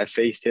I've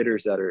faced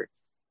hitters that are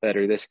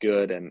this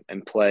good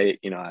and play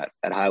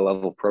at high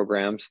level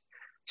programs.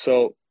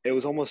 So it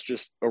was almost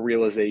just a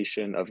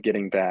realization of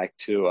getting back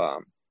to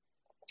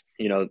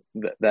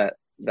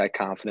that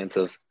confidence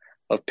of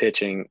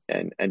pitching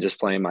and just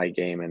playing my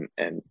game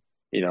and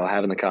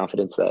having the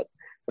confidence that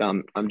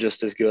I'm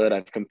just as good.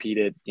 I've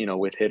competed,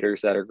 with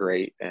hitters that are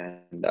great,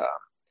 and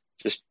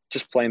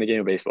just playing the game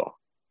of baseball.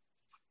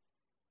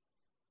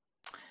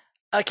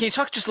 Can you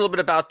talk just a little bit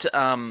about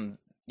the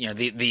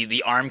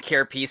arm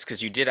care piece,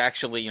 because you did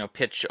actually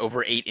pitch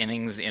over 8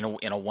 innings in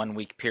a 1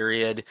 week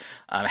period?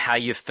 How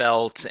you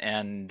felt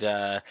and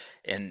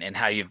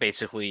how you've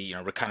basically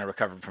kind of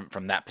recovered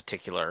from that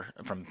particular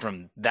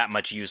from that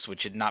much use,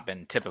 which had not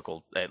been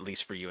typical, at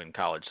least for you in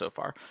college so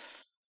far.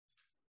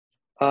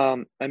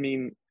 I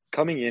mean,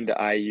 coming into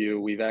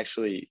IU, we've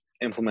actually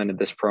implemented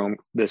this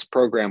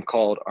program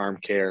called Arm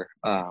Care,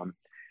 and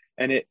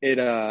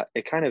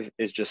it kind of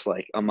is just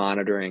like a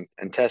monitoring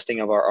and testing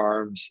of our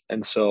arms.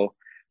 And so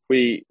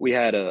we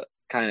had a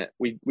kind of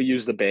we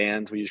use the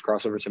bands, we use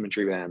crossover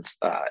symmetry bands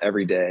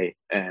every day,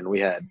 and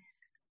we had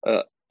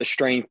a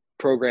strength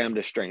program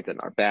to strengthen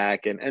our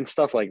back and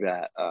stuff like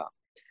that.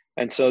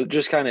 And so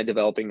just kind of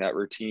developing that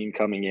routine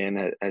coming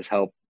in has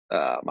helped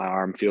my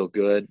arm feel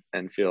good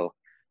and feel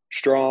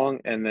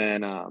strong. And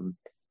then,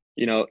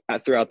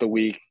 throughout the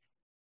week,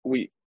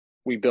 we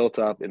built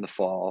up in the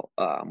fall.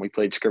 We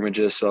played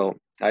scrimmages, so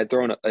I had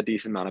thrown a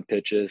decent amount of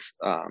pitches.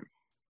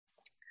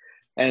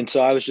 And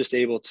so I was just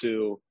able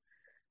to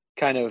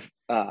kind of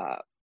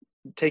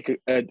take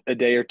a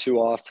day or two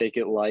off, take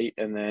it light,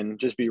 and then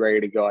just be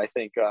ready to go. I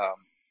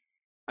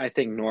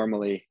think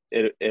normally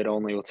it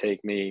only will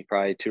take me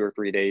probably 2 or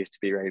 3 days to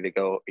be ready to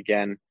go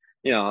again,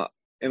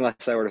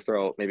 unless I were to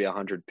throw maybe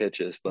 100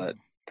 pitches. But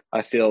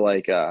I feel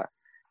like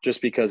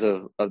just because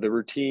of the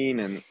routine,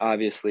 and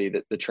obviously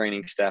the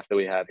training staff that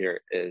we have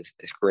here is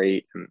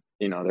great, and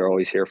they're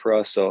always here for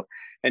us. So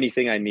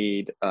anything I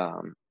need,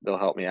 they'll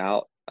help me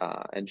out.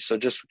 And so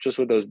just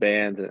with those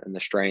bands and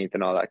the strength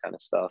and all that kind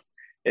of stuff,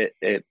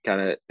 it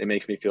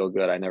makes me feel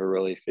good. I never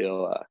really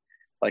feel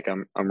like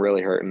I'm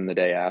really hurting the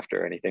day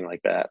after or anything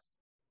like that.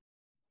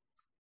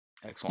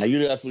 Excellent. Now, you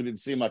definitely didn't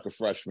seem like a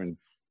freshman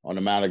on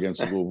the mound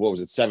against Louisville. What was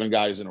it, 7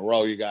 guys in a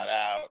row you got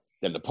out?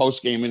 Then the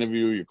post-game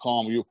interview, you're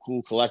calm, you're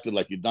cool, collected,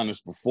 like you've done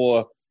this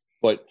before.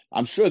 But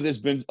I'm sure there's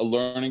been a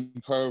learning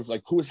curve.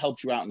 Like, who has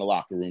helped you out in the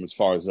locker room as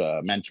far as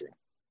mentoring?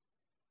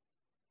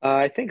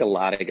 I think a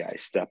lot of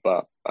guys step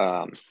up.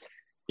 A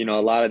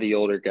lot of the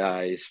older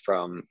guys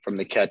from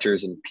the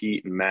catchers, and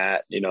Pete and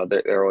Matt,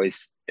 they're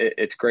always –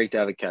 it's great to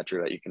have a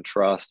catcher that you can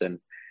trust and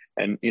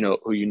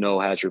who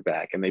has your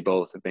back, and they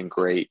both have been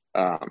great.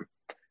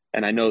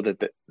 And I know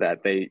that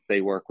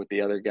they work with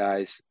the other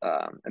guys.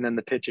 And then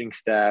the pitching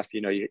staff,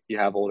 you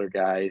have older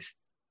guys.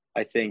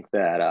 I think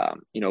that,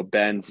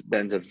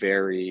 Ben's a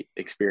very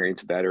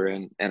experienced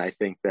veteran. And I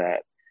think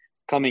that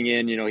coming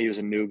in, he was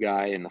a new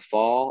guy in the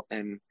fall.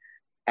 And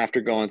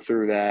after going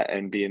through that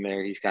and being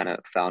there, he's kind of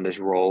found his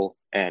role.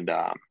 And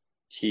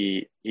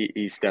he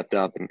stepped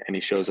up and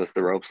he shows us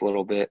the ropes a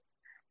little bit.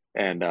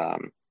 And,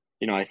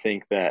 I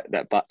think that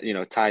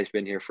Ty's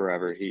been here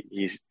forever.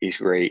 He's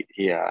great.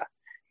 He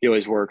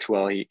always works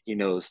well. He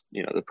knows,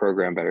 the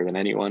program better than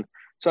anyone.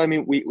 So, I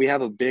mean, we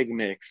have a big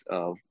mix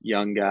of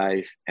young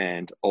guys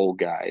and old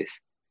guys.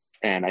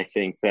 And I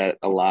think that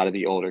a lot of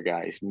the older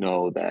guys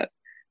know that,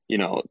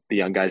 the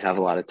young guys have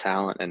a lot of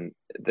talent, and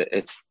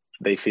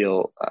they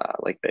feel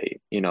like they,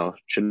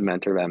 should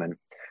mentor them. And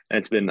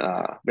it's been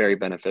very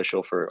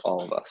beneficial for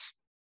all of us.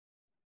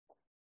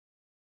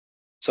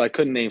 So I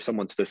couldn't name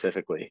someone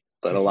specifically,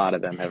 but a lot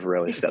of them have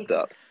really stepped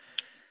up.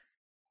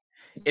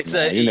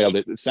 You nailed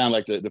it. It sounded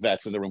like the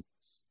vets in the room.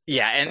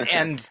 Yeah,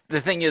 and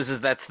the thing is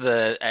that's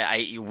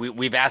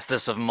we've asked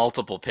this of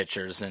multiple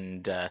pitchers,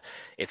 and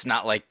it's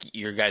not like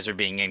your guys are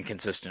being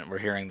inconsistent. We're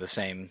hearing the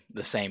same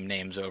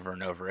names over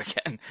and over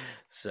again.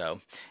 So,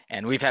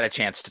 and we've had a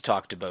chance to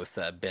talk to both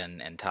Ben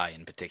and Ty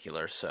in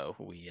particular, so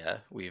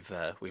we've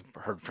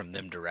heard from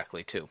them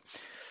directly too.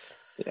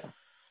 Yeah.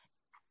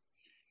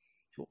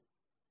 Cool.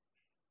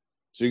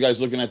 So, you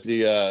guys looking at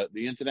the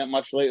internet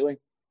much lately?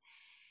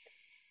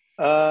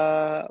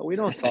 We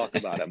don't talk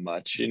about it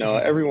much.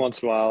 Every once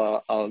in a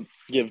while I'll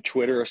give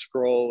Twitter a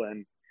scroll,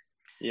 and,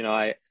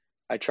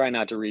 I try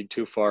not to read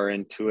too far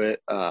into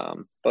it.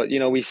 But,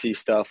 we see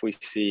stuff, we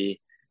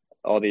see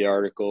all the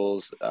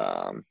articles,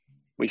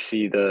 we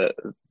see the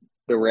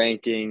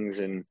rankings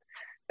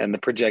and the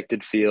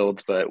projected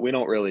fields, but we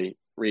don't really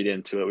read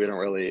into it. We don't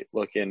really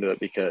look into it,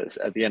 because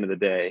at the end of the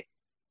day,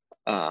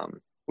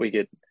 we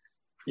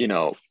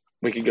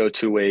could go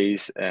 2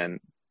 ways,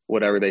 and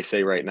whatever they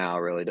say right now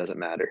really doesn't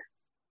matter.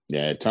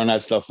 Yeah, turn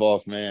that stuff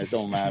off, man. It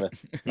don't matter.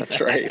 That's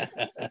right.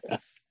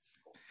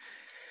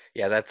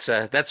 Yeah,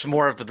 that's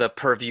more of the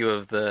purview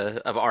of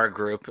our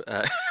group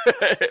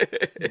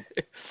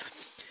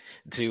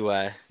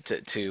to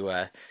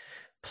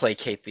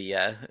placate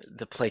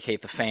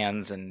the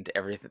fans and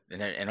everything,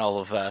 and all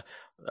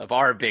of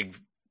our big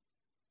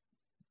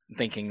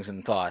thinkings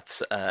and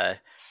thoughts. Yeah.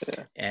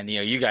 And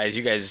you guys.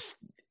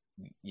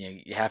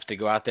 You have to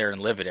go out there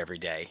and live it every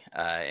day,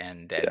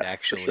 and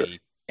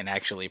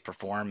actually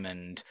perform,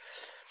 and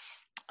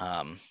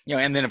and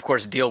then of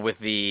course deal with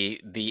the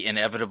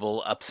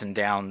inevitable ups and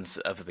downs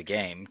of the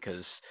game,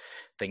 because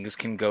things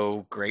can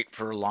go great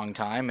for a long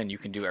time and you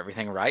can do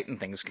everything right, and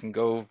things can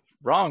go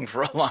wrong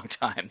for a long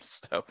time.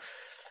 So,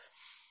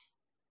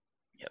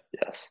 yep.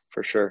 Yes,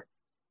 for sure.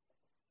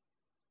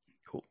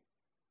 Cool.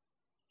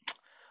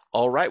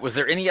 All right. Was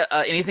there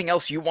anything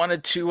else you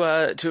wanted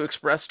to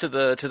express to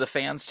the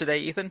fans today,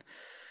 Ethan?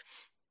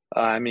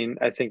 I mean,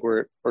 I think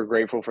we're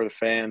grateful for the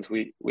fans.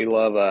 We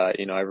love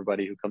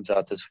everybody who comes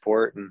out to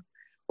support, and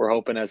we're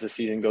hoping as the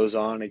season goes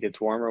on, it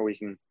gets warmer, we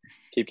can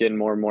keep getting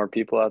more and more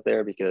people out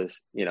there, because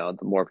the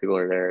more people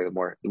are there,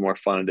 the more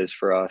fun it is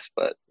for us.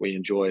 But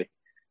we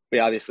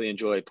obviously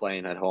enjoy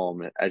playing at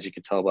home, as you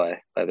can tell by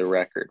the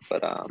record.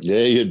 But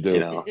yeah, you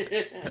do.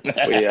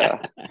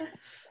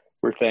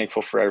 We're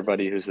thankful for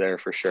everybody who's there,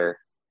 for sure.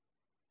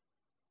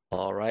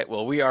 All right.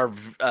 Well, we are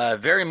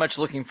very much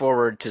looking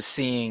forward to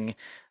seeing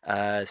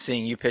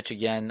you pitch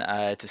again,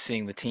 to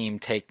seeing the team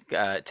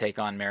take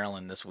on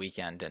Maryland this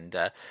weekend,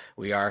 and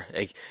we are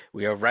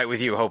right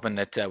with you, hoping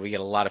that we get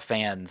a lot of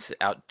fans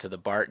out to the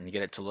BART and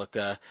get it to look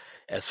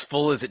as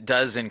full as it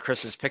does in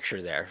Chris's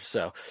picture there.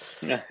 So,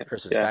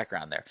 Chris's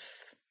background there.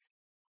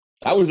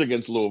 I was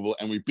against Louisville,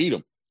 and we beat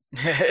them.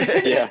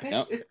 Yeah.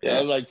 That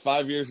was like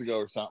 5 years ago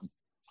or something.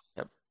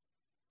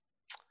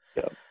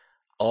 Yep.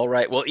 All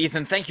right. Well,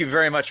 Ethan, thank you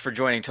very much for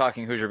joining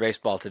Talking Hoosier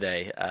Baseball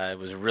today. It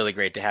was really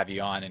great to have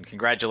you on, and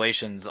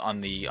congratulations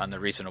on the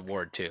recent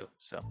award too.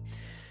 So,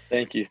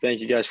 thank you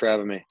guys for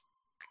having me.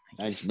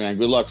 Thanks, man.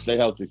 Good luck. Stay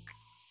healthy.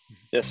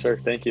 Yes, sir.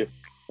 Thank you.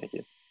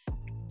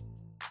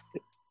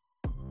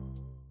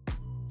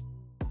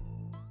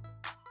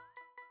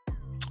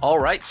 all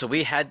right. So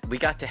we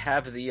got to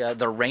have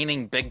the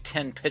reigning Big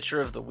Ten pitcher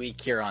of the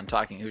week here on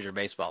Talking Hoosier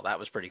Baseball. That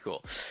was pretty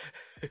cool.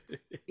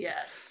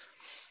 Yes.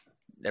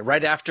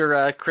 Right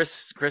after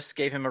Chris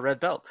gave him a red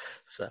belt.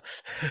 So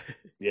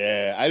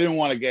yeah, I didn't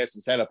want to gas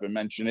his head up and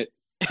mention it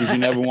because you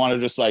never want to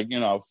just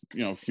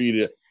feed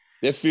it.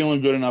 They're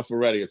feeling good enough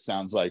already. It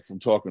sounds like from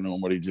talking to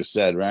him what he just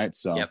said, right?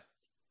 So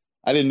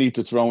I didn't need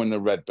to throw in the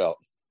red belt.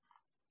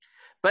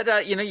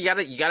 But you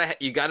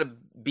gotta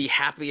be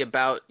happy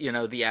about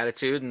the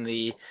attitude and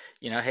the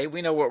hey,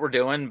 we know what we're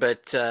doing,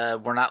 but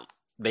we're not.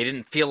 They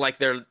didn't feel like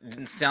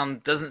doesn't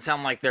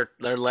sound like they're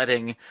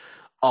letting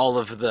all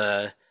of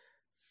the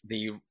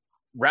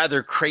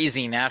rather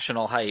crazy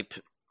national hype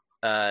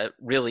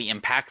really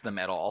impact them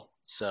at all.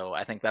 So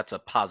I think that's a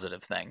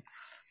positive thing.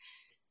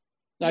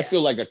 I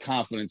feel like a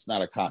confidence,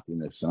 not a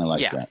cockiness, and I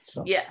like that.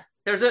 So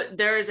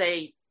there is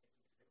a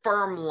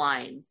firm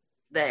line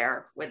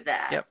there with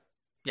that. Yep.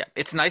 Yeah,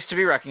 it's nice to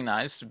be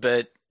recognized,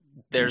 but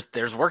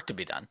there's work to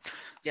be done.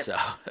 Yep. So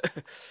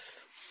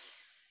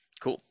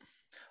cool.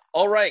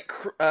 All right,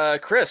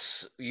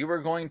 Chris, you were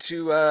going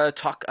to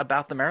talk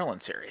about the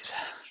Maryland series.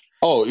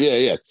 Oh,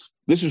 yeah.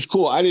 This is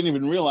cool. I didn't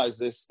even realize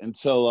this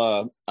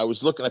until I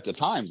was looking at the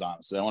times,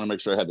 honestly. I want to make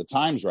sure I had the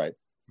times right.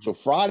 So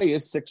Friday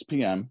is 6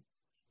 p.m.,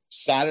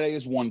 Saturday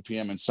is 1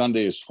 p.m., and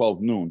Sunday is 12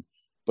 noon.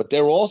 But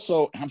they're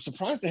also, I'm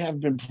surprised they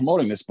haven't been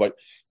promoting this, but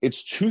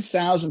it's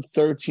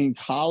 2013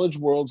 College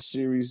World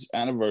Series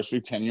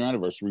anniversary, 10-year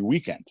anniversary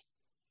weekend.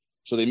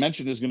 So they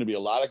mentioned there's going to be a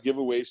lot of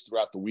giveaways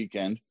throughout the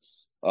weekend.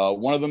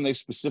 One of them they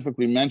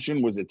specifically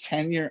mentioned was a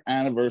 10-year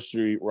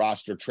anniversary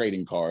roster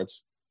trading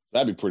cards. So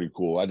that'd be pretty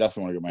cool. I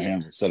definitely want to get my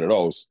hands on a set of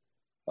those.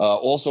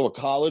 Also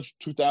a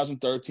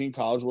 2013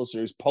 College World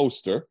Series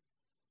poster.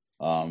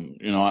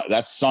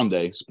 That's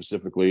Sunday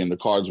specifically, and the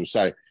cards were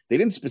Saturday. They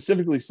didn't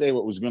specifically say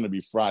what was going to be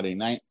Friday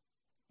night,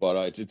 but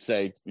it did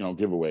say,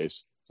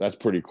 giveaways. So that's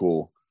pretty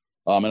cool.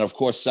 And of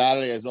course,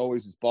 Saturday, as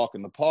always, is Bark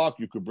in the Park.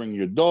 You could bring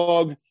your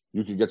dog,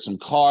 you could get some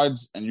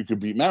cards, and you could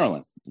beat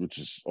Maryland, which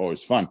is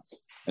always fun.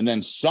 And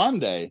then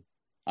Sunday,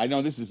 I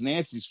know this is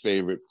Nancy's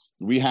favorite.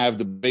 We have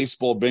the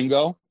baseball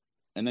bingo,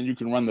 and then you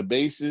can run the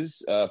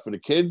bases for the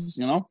kids,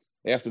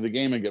 after the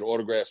game and get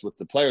autographs with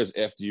the players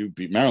after you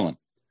beat Maryland.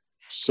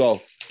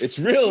 So it's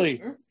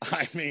really,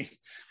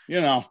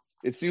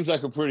 it seems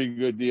like a pretty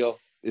good deal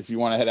if you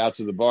want to head out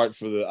to the BART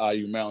for the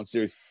IU Maryland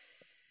series.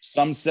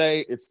 Some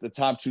say it's the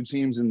top two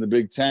teams in the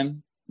Big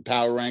Ten,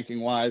 power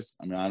ranking wise.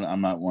 I mean,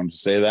 I'm not one to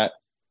say that.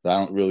 I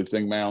don't really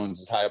think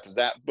Maryland's as high up as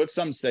that, but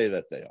some say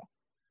that they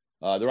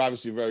are. They're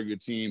obviously a very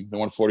good team. They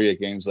won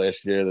 48 games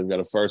last year. They've got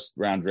a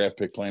first-round draft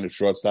pick playing at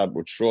shortstop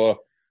with Shaw.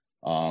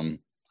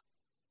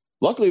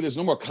 Luckily, there's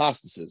no more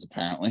Costases,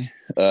 apparently.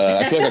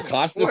 I feel like a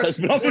Costas has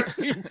been on this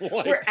team.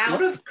 We're out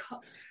of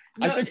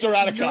I think they're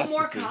out of Costases. No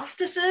more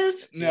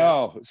Costases?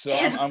 No. So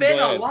I'm been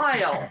glad. A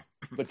while.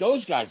 But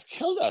those guys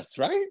killed us,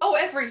 right? Oh,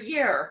 every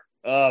year.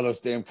 Oh, those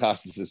damn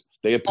Costases.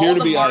 They appear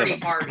to be out of them.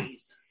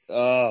 Parties.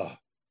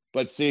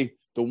 But see,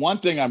 the one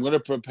thing I'm going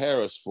to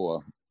prepare us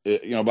for,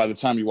 by the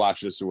time you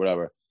watch this or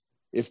whatever,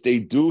 if they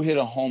do hit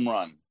a home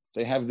run,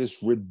 they have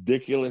this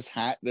ridiculous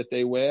hat that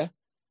they wear.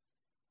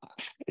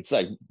 It's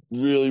like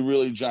really,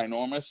 really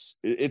ginormous.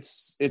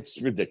 It's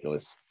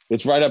ridiculous.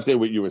 It's right up there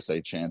with USA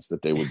Chance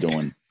that they were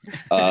doing.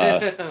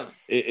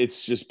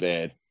 It's just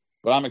bad.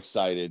 But I'm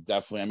excited,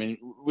 definitely. I mean,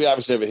 we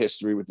obviously have a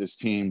history with this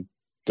team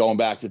going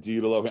back to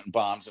Dietolo hitting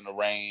bombs in the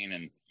rain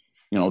and,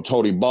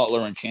 Tony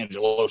Butler and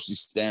Cangelosi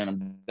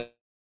staring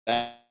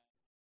them.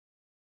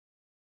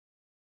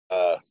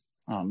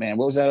 Oh, man,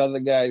 what was that other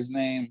guy's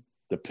name?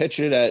 The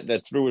pitcher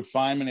that threw at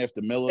Feynman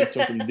after Miller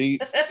took him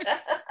deep.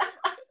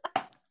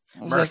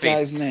 What was that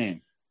guy's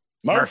name?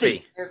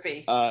 Murphy.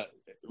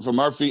 For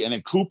Murphy, and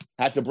then Coop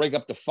had to break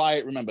up the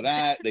fight. Remember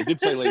that? They did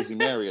play Lazy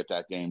Mary at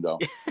that game, though.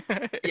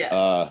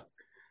 Yeah.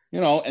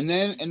 And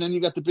then you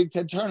got the Big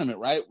Ten tournament,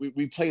 right?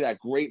 We played that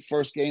great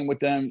first game with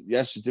them.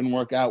 Yes, it didn't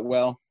work out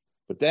well,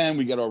 but then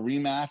we got our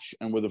rematch,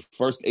 and we're the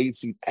first 8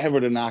 seed ever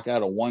to knock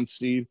out a 1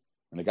 seed,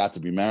 and it got to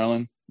be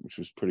Maryland, which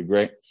was pretty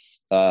great.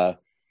 So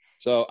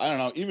I don't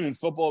know. Even in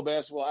football,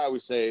 basketball, I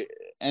always say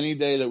any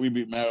day that we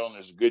beat Maryland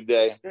is a good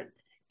day.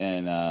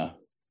 And,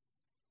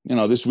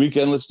 this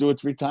weekend, let's do it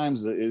 3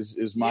 times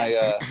is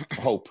my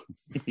hope.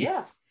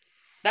 Yeah.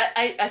 That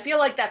I feel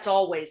like that's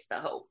always the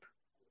hope.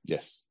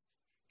 Yes.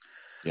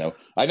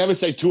 I never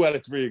say 2 out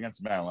of 3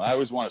 against Maryland. I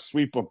always want to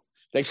sweep them.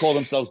 They call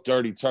themselves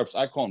dirty Terps.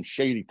 I call them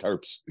shady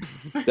Terps.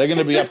 They're going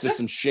to be up to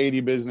some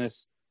shady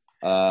business.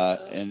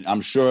 And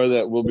I'm sure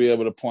that we'll be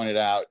able to point it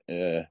out.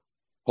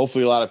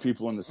 Hopefully a lot of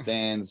people in the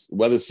stands.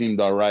 Weather seemed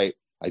all right.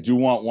 I do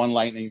want one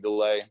lightning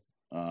delay.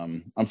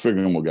 I'm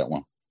figuring we'll get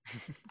one.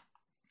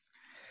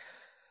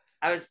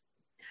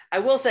 I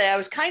will say I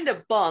was kind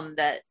of bummed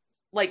that,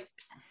 like,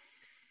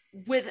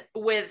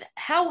 with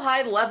how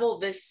high level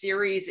this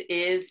series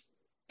is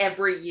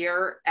every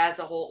year as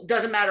a whole,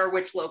 doesn't matter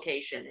which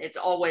location, it's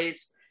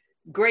always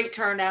great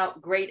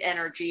turnout, great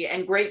energy,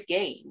 and great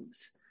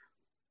games,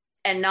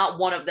 and not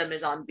one of them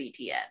is on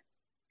BTN.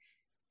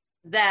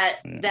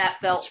 That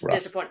felt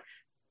disappointing.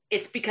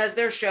 It's because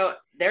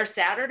their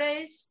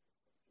Saturdays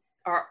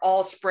are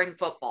all spring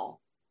football.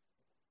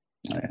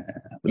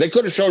 They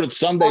could have showed it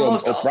Sunday or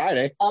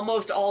Friday.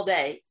 Almost all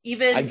day.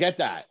 Even I get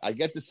that. I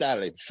get the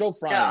Saturday. Show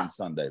Friday and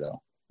Sunday,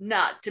 though.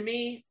 Not to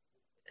me.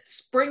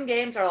 Spring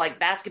games are like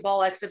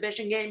basketball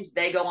exhibition games.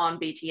 They go on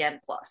BTN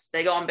Plus.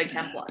 They go on Big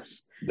Ten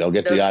Plus. They'll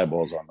get the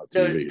eyeballs on the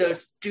TV.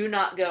 Those do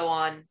not go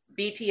on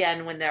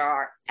BTN when there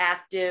are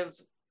active,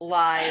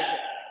 live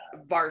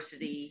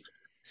varsity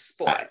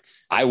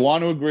sports. I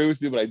want to agree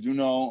with you, but I do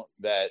know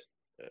that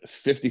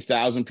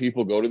 50,000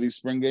 people go to these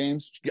spring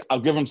games. I'll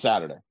give them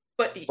Saturday.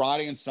 But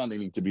Friday and Sunday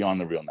need to be on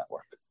the real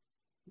network.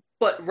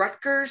 But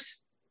Rutgers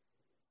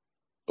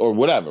or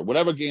whatever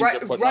games they're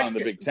putting on in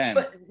the Big Ten.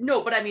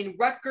 But I mean,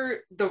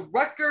 the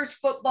Rutgers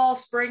football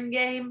spring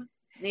game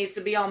needs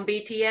to be on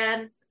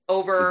BTN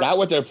over. Is that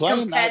what they're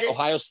playing? Not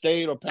Ohio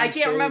State or Penn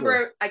State?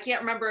 I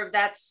can't remember if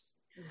that's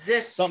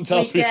this. Something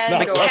tells me it's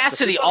not. But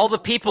Cassidy, all the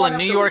people in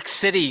New York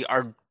City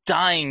are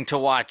dying to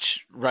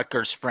watch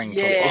Rutgers spring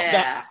football. It's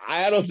not,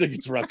 I don't think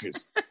it's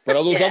Rutgers, but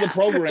all those other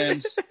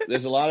programs,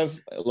 there's a lot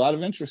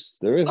of interest.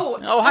 There is.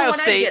 Ohio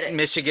State,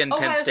 Michigan,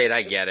 Penn State.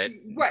 I get it.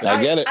 Right.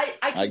 I get it.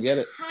 I get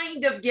it.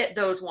 Kind of get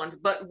those ones,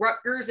 but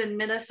Rutgers and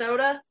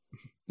Minnesota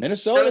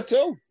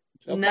too.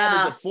 They'll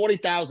probably get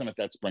 40,000 at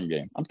that spring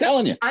game. I'm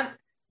telling you.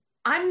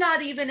 I'm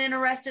not even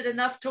interested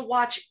enough to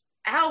watch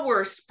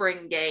our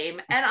spring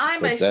game, and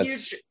I'm a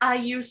huge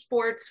IU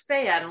sports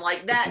fan.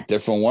 Like that, it's a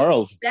different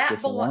world.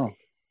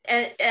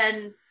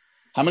 And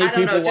how many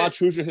people watch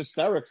Hoosier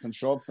Hysterics and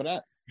show up for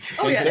that?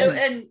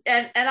 And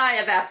I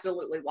have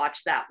absolutely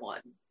watched that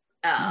one.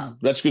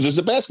 That's because it's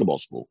a basketball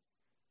school.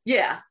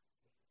 Yeah,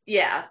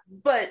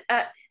 but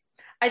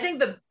I think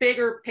the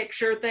bigger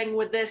picture thing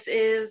with this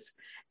is,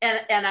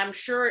 and I'm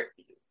sure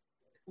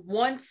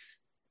once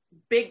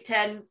Big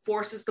Ten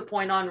forces the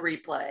point on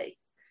replay,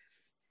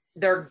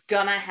 they're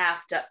gonna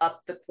have to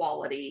up the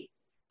quality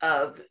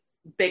of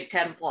Big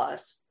Ten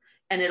Plus,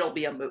 and it'll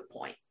be a moot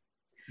point.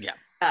 Yeah.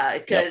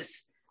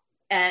 Because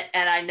and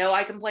I know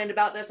I complained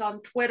about this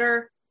on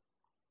Twitter,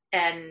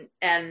 and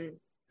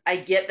I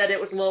get that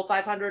it was a little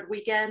 500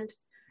 weekend,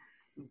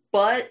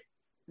 but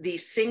the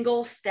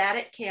single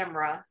static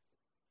camera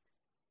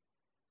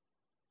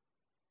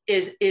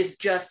is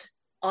just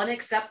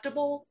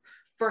unacceptable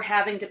for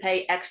having to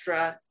pay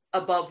extra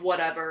above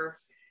whatever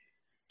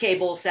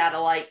cable,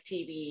 satellite,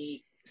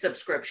 TV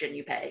subscription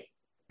you pay.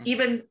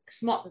 Even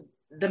small,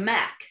 the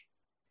Mac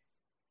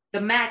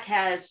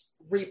has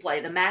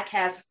replay. The Mac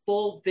has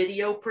full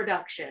video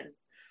production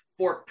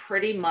for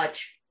pretty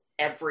much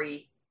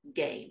every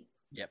game.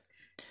 Yep.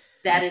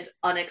 That is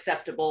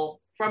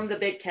unacceptable from the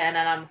Big Ten,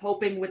 and I'm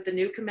hoping with the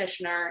new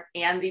commissioner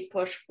and the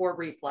push for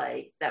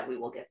replay that we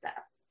will get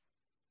that.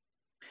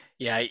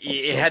 Yeah,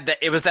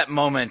 it was that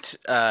moment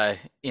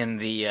in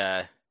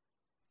the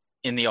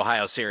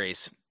Ohio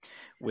series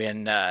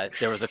when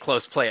there was a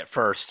close play at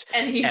first,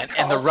 and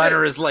the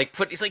runner is like,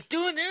 he's like,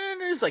 doing it.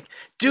 He's like,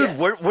 dude,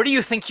 where do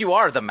you think you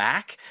are, the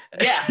MAC?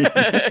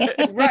 Yeah,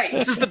 right.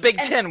 This is the Big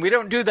Ten. We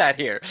don't do that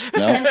here.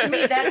 No. And to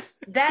me,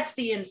 that's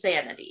the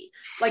insanity.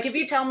 Like, if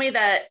you tell me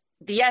that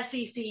the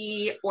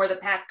SEC or the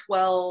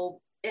Pac-12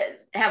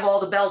 have all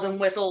the bells and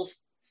whistles,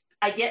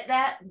 I get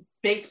that.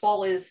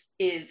 Baseball is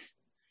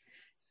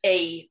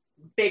a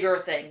bigger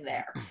thing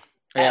there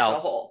as a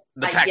whole.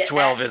 The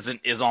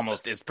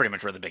Pac-12 is pretty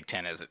much where the Big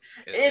Ten is.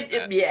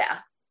 Yeah,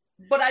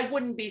 but I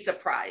wouldn't be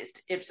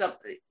surprised if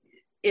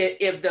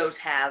those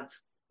have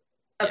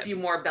a few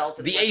more bells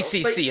and whistles.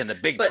 The ACC and the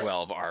Big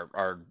 12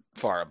 are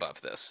far above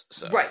this.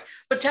 So. Right,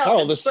 but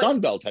the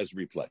Sun Belt has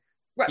replay.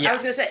 Right, yeah. I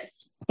was going to say,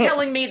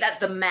 telling me that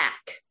the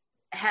MAC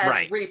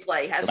has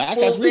replay, has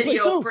full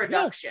video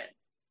production.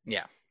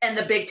 Yeah, and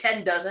the Big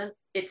Ten doesn't.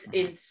 It's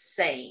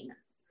insane.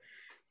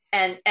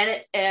 And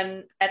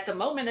at the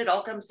moment, it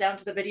all comes down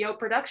to the video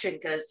production,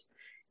 because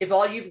if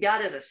all you've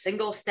got is a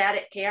single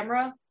static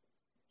camera,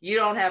 you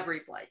don't have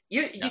replay.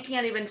 You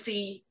can't even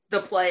see the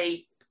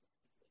play,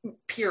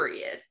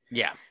 period.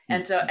 Yeah.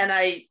 And so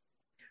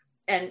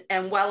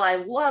and while I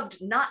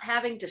loved not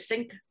having to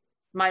sync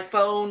my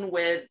phone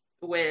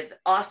with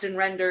Austin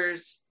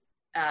Render's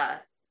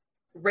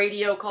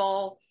radio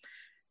call,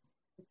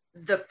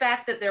 the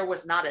fact that there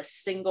was not a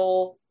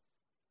single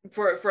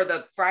for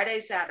the Friday,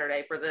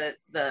 Saturday, for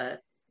the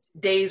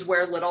days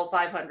where Little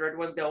 500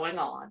 was going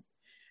on,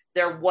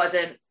 there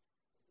wasn't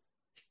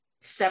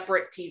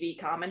separate TV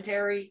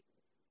commentary.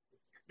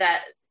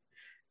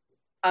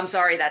 I'm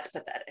sorry, that's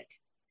pathetic.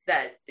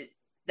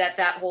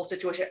 That whole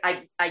situation.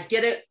 I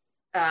get it.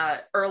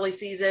 Early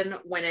season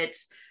when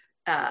it's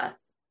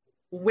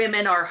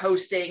women are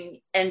hosting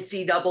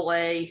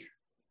NCAA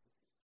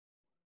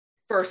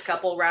first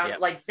couple rounds,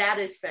 like that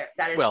is fair.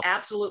 That is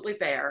absolutely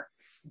fair.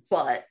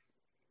 But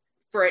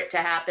for it to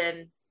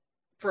happen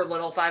for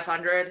Little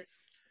 500,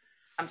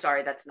 I'm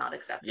sorry, that's not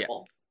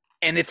acceptable. Yeah.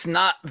 And it's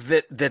not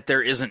that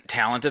there isn't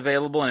talent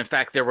available. And in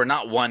fact, there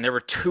were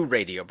two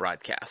radio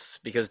broadcasts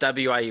because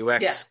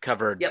WIUX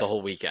covered the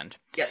whole weekend.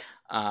 Yep.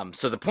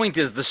 So the point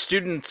is the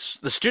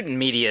student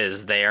media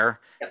is there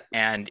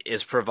and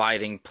is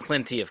providing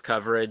plenty of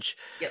coverage.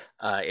 Yep.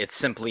 It's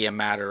simply a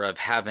matter of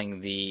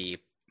having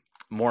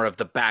more of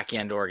the back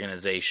end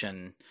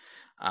organization.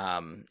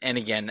 And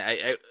again,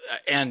 I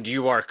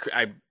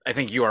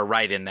think you are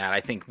right in that.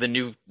 I think the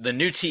new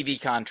TV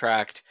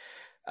contract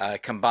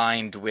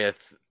combined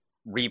with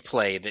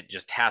replay that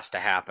just has to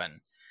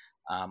happen.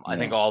 I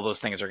think all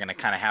those things are going to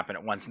kind of happen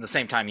at once. At the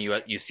same time,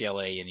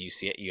 UCLA and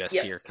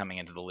USC are coming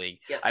into the league.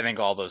 Yep. I think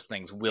all those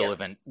things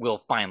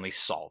will finally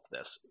solve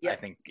this. Yep. I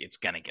think it's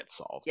going to get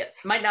solved. Yeah,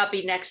 might not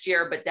be next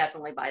year, but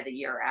definitely by the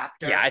year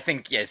after. Yeah, I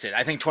think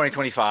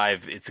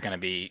 2025 it's going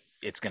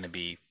to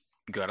be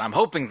good. I'm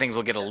hoping things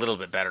will get a little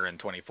bit better in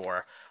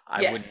 24.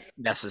 I wouldn't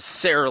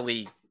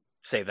necessarily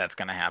say that's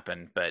going to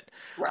happen, but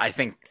I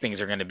think things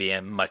are going to be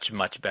in much,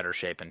 much better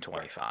shape in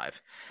 25.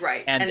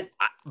 Right. And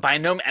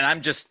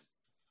I'm just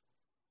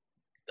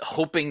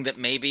hoping that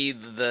maybe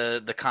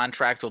the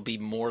contract will be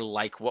more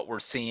like what we're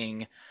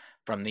seeing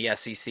from the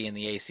SEC and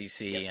the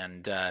ACC,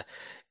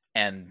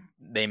 and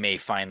they may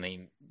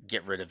finally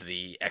get rid of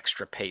the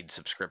extra paid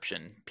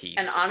subscription piece.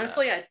 And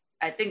honestly,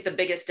 I think the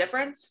biggest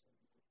difference,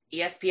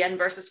 ESPN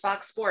versus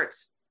Fox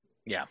Sports.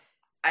 Yeah.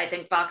 I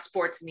think Fox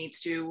Sports needs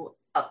to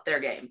up their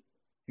game.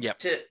 Yep.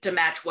 To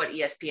match what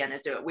ESPN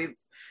is doing.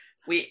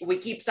 We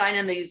keep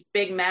signing these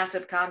big,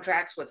 massive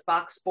contracts with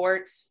Fox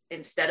Sports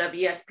instead of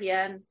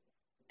ESPN,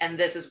 and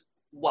this is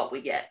what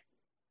we get.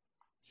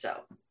 So.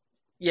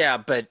 Yeah,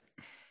 but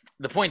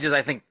the point is,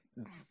 I think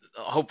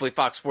hopefully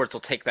Fox Sports will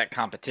take that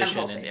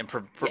competition and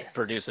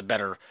produce a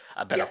better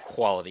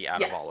quality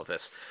out of all of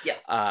this.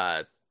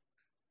 Yeah.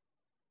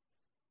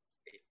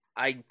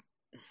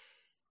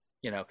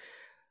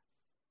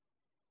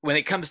 When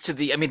it comes to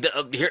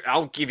here,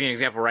 I'll give you an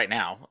example right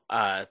now,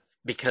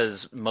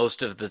 because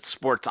most of the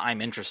sports I'm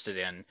interested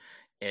in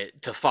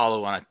to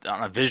follow on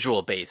a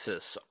visual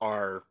basis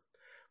are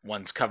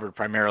ones covered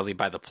primarily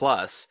by the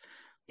Plus.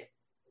 Yeah.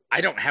 I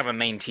don't have a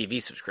main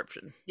TV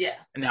subscription. Yeah.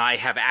 Now I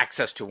have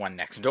access to one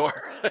next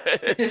door.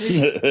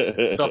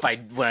 So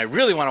when I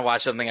really want to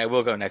watch something, I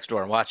will go next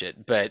door and watch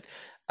it. But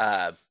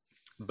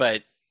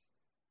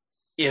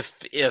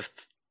if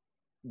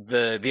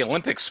the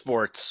Olympic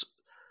sports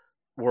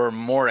were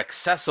more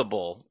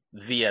accessible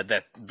via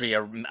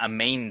a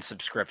main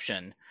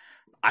subscription,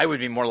 I would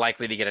be more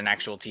likely to get an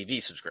actual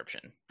TV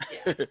subscription.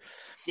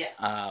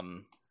 Yeah.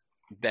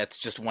 That's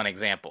just one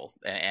example,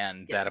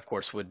 and that of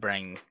course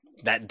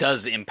that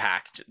does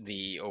impact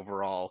the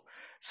overall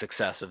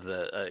success of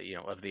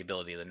the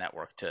ability of the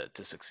network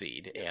to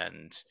succeed,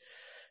 and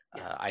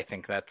I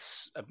think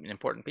that's an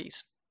important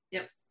piece.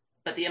 Yep.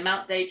 But the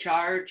amount they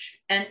charge,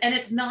 and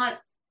it's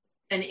not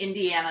an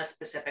Indiana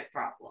specific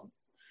problem.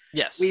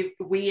 Yes,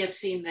 we have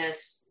seen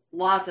this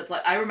lots of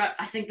places.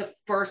 I think the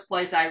first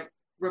place I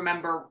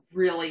remember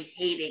really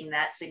hating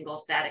that single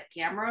static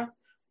camera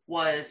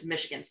was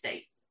Michigan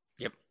State.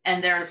 Yep.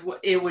 And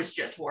it was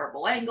just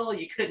horrible angle.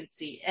 You couldn't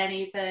see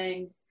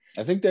anything.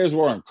 I think theirs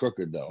weren't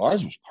crooked though.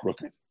 Ours was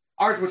crooked.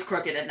 Ours was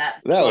crooked, and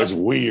that was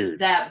weird.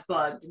 That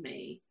bugged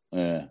me.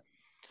 Yeah.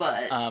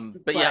 But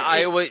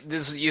Iowa.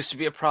 This used to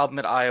be a problem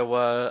at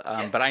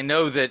Iowa. But I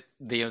know that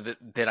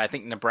that I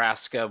think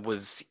Nebraska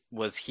was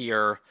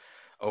here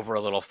over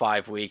a little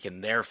 5 week,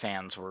 and their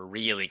fans were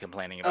really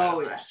complaining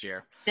about it last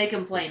year. They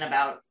complain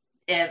about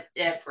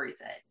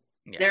everything.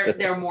 Yeah.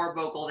 They're more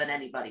vocal than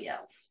anybody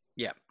else.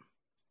 Yeah.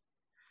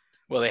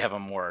 Well, they have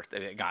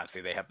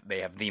obviously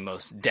they have the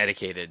most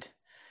dedicated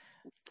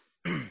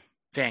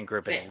fan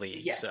group in the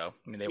league. Yes. So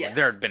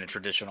there had been a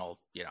traditional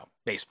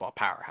baseball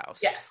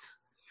powerhouse. Yes.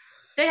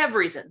 They have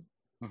reason.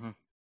 Mm-hmm.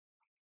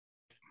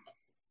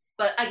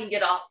 But I can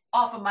get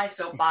off of my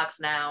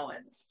soapbox now.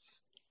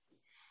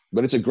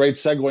 But it's a great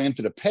segue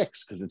into the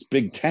picks because it's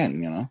Big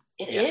Ten,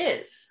 It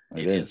is.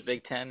 It is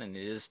Big Ten, and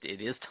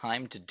it is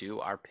time to do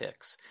our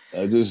picks.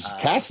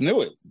 Cass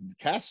knew it.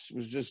 Cass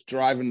was just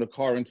driving the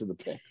car into the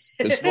picks.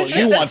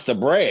 She wants to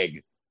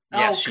brag.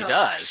 Yes, she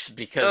does,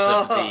 because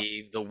of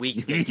the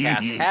week that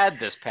Cass had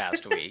this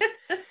past week.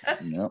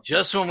 Yep.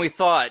 Just when we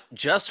thought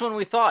Josh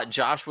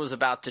was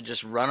about to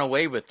just run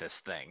away with this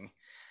thing,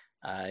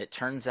 it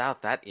turns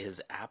out that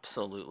is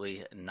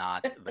absolutely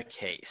not the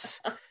case.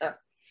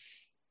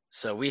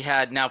 So we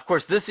had, now of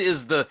course this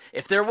is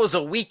if there was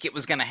a week it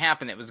was going to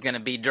happen, it was going to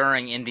be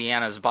during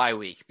Indiana's bye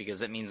week,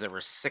 because it means there were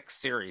 6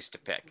 series to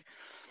pick.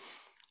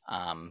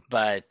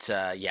 But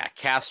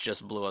Cass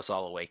just blew us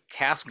all away.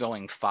 Cass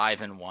going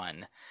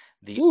 5-1.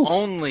 The Oof.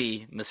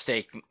 only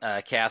mistake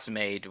Cass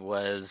made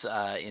was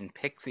in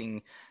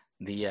picking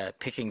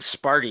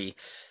Sparty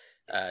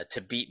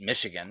to beat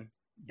Michigan,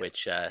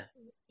 which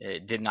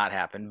it did not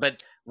happen.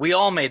 But we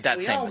all made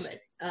that same mistake.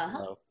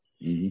 So,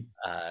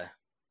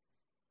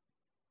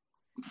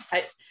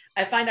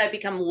 I find I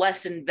become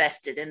less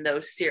invested in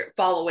those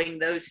following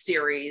those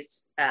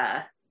series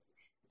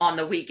on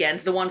the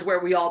weekends, the ones where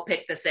we all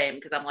pick the same,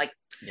 because I'm like,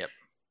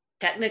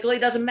 technically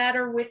doesn't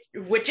matter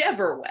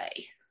whichever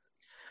way.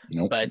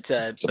 Nope. But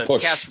it's a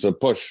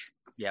push.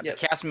 Yeah, but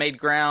Cass made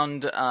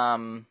ground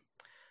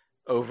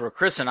over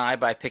Chris and I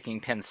by picking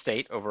Penn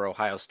State over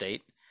Ohio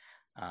State,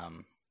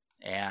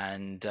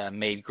 and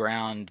made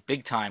ground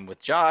big time with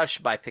Josh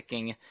by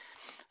picking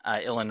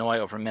Illinois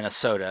over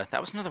Minnesota.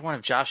 That was another one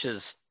of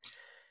Josh's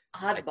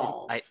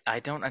oddballs. I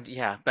don't,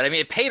 but I mean,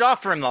 it paid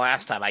off for him the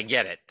last time. I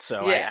get it.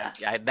 So yeah,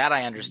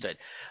 I understood.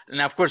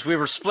 Now, of course, we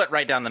were split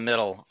right down the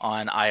middle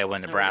on Iowa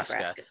and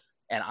Nebraska.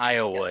 And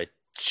Iowa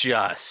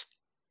just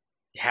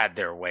had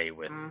their way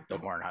with the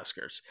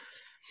Cornhuskers.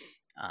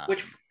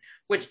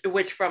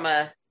 Which from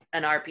an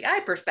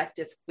RPI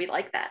perspective, we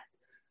like that.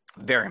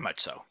 Very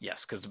much so,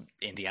 yes, because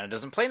Indiana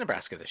doesn't play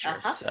Nebraska this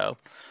year. So,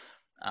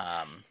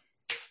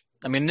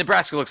 I mean,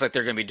 Nebraska looks like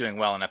they're going to be doing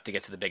well enough to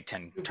get to the Big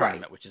Ten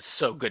tournament, which is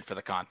so good for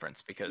the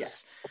conference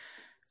because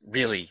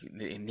really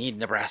they need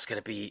Nebraska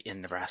to be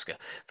in Nebraska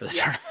for the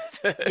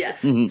tournament. Yes.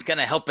 It's going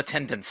to help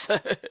attendance.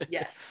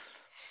 Yes.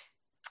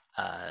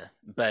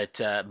 But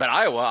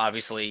Iowa,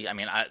 obviously, I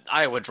mean,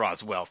 Iowa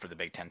draws well for the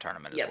Big Ten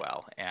tournament as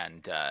well.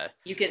 And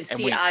you can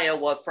see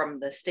Iowa from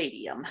the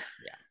stadium.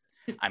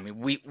 Yeah. I mean,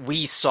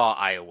 we saw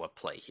Iowa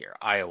play here.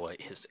 Iowa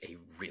is a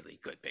really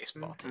good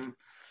baseball team.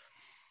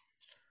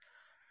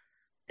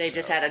 They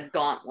just had a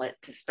gauntlet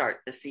to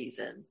start the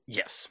season.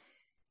 Yes.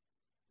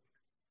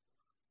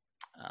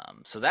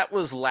 So that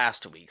was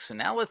last week. So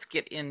now let's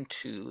get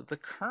into the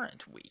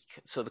current week.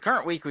 So the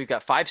current week, we've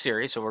got 5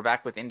 series. So we're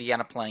back with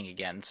Indiana playing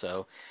again.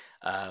 So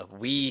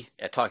we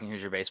at Talking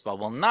Hoosier Baseball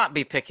will not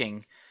be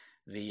picking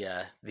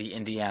the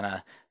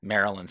Indiana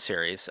Maryland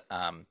series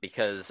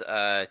because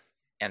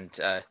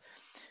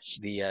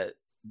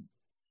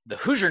the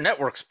Hoosier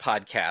Network's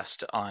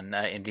podcast on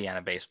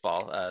Indiana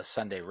baseball,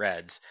 Sunday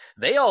Reds,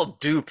 they all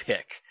do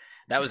pick.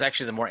 That was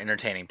actually the more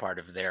entertaining part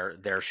of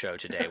their show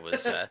today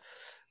was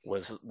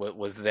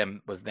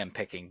them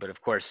picking. But of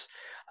course,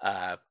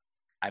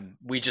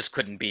 we just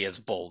couldn't be as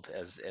bold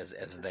as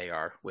they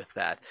are with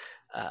that.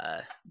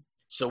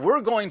 So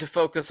we're going to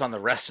focus on the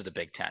rest of the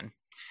Big Ten.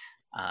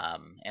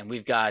 And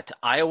we've got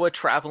Iowa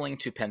traveling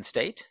to Penn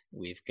State.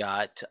 We've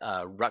got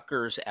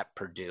Rutgers at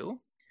Purdue.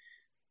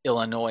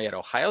 Illinois at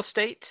Ohio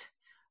State,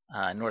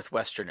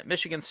 Northwestern at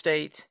Michigan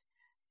State,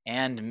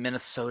 and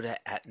Minnesota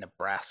at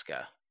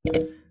Nebraska.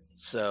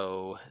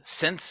 So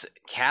since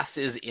Cass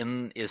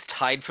is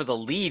tied for the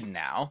lead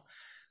now,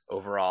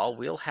 overall,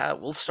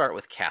 we'll start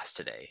with Cass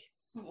today.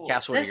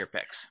 Cass, what are your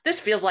picks?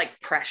 This feels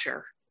like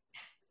pressure.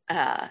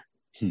 Well,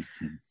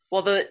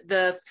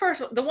 the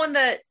first one, the one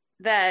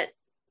that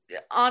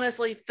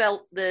honestly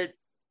felt the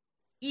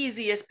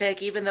easiest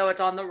pick, even though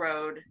it's on the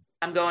road,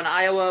 I'm going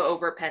Iowa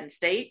over Penn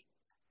State.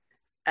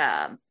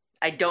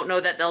 I don't know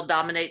that they'll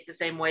dominate the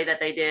same way that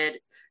they did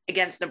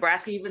against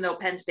Nebraska, even though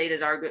Penn State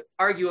is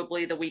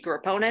arguably the weaker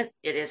opponent.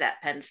 It is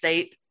at Penn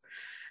State.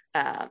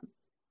 I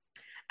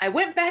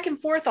went back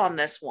and forth on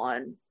this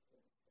one,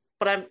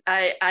 but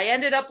I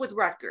ended up with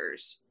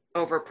Rutgers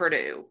over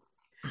Purdue.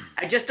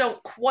 I just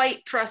don't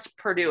quite trust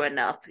Purdue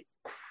enough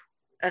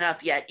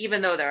yet,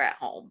 even though they're at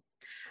home.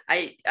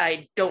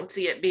 I don't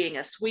see it being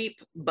a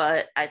sweep,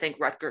 but I think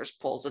Rutgers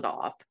pulls it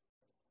off.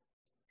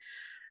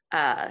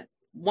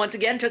 Once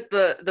again, took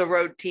the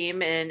road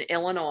team in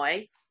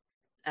Illinois,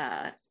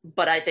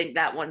 but I think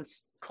that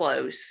one's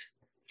close.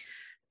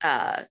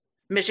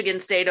 Michigan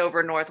State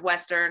over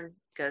Northwestern,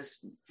 because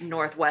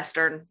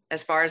Northwestern,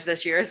 as far as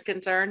this year is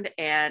concerned,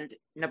 and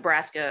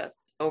Nebraska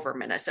over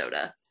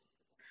Minnesota,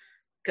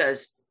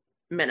 because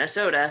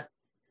Minnesota,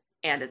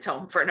 and it's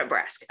home for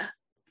Nebraska.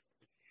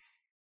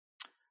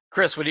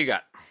 Chris, what do you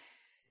got?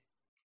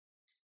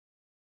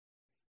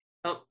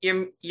 Oh,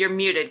 you're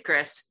muted,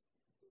 Chris.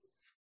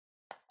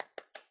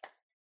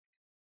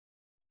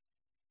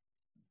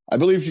 I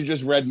believe she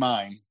just read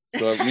mine.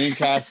 So me and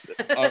Cass,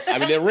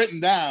 they're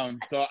written down,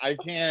 so I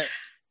can't.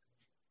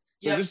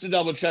 So just to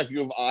double check, you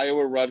have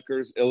Iowa,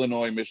 Rutgers,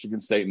 Illinois,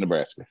 Michigan State, and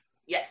Nebraska.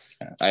 Yes.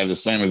 I have the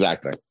same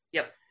exact thing.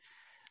 Yep.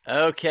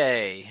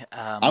 Okay.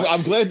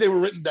 I'm glad they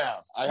were written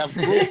down. I have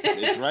proof.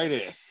 It's right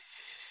here.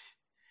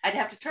 I'd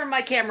have to turn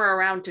my camera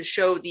around to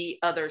show the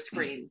other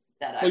screen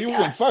that you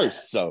went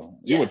first, so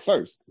you went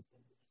first.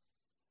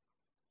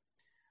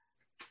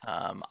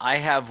 I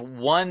have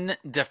one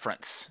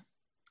difference.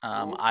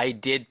 I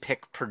did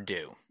pick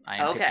Purdue.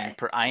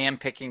 I am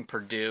picking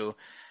Purdue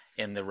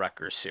in the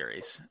Rutgers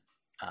series.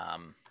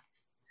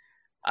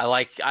 I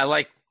like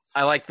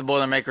the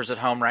Boilermakers at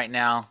home right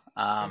now.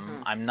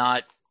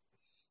 I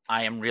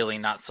am really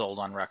not sold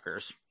on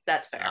Rutgers.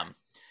 That's fair.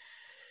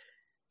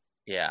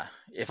 Yeah.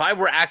 If I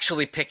were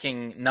actually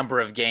picking number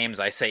of games,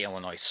 I say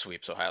Illinois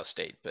sweeps Ohio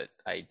State, but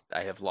I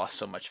have lost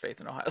so much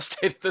faith in Ohio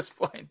State at this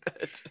point.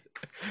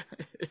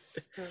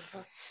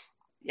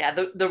 Yeah,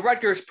 the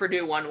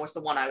Rutgers-Purdue one was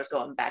the one I was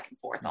going back and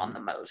forth on the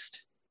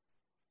most.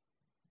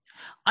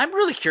 I'm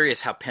really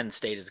curious how Penn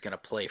State is going to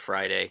play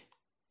Friday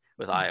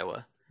with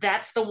Iowa.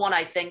 That's the one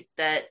I think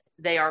that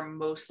they are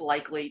most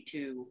likely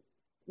to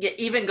get,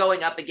 even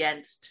going up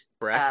against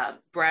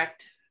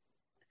Brecht.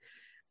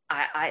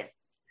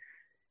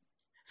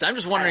 So I'm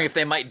just wondering if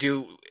they might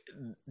do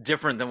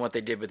different than what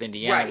they did with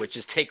Indiana, right, which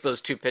is take those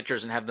two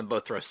pitchers and have them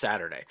both throw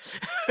Saturday.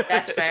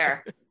 That's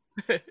fair.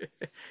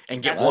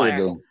 And get That's one.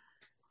 fair.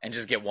 And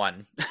just get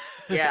one.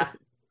 Yeah.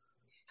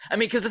 I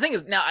mean, because the thing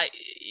is now,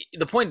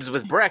 the point is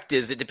with Brecht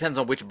is it depends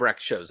on which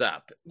Brecht shows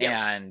up,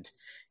 and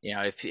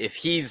if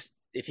he's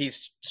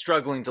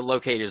struggling to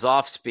locate his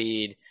off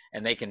speed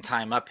and they can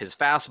time up his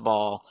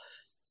fastball,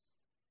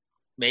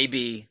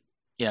 maybe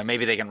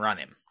they can run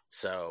him.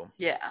 So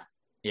yeah,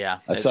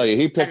 I tell you,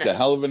 he picked a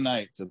hell of a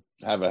night to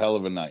have a hell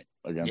of a night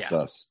against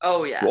us.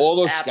 Oh yeah, all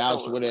those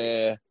scouts were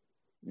there.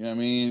 You know what I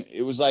mean?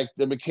 It was like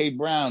the McCade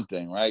Brown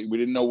thing, right? We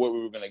didn't know what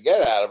we were going to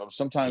get out of him.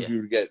 Sometimes we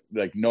would get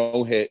like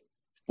no hit,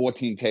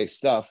 14K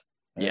stuff.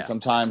 And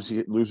sometimes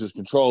he loses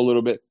control a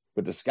little bit.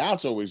 But the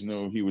scouts always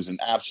knew he was an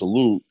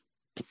absolute,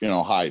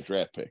 high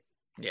draft pick.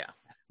 Yeah.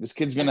 This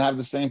kid's going to have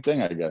the same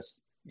thing, I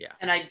guess. Yeah.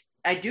 And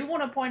I do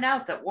want to point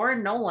out that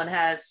Warren Nolan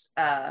has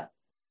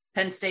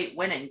Penn State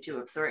winning 2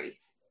 of 3.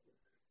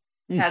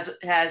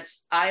 Has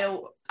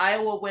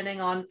Iowa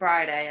winning on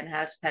Friday and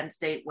has Penn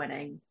State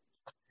winning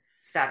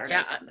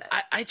Saturday, Sunday.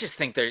 I just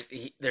think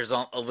there's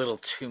a little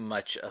too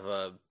much of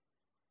a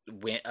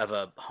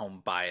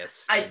home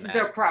bias.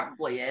 There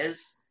probably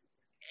is,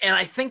 and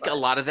I think a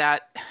lot of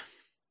that.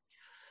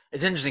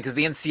 It's interesting because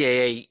the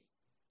NCAA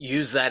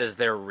used that as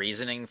their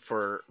reasoning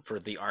for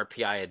the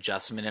RPI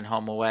adjustment in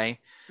home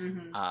away.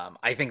 Mm-hmm.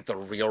 I think the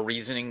real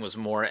reasoning was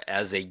more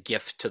as a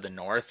gift to the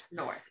North.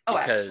 Oh,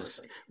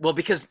 absolutely.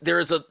 Because there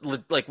is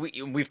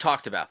we've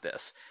talked about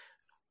this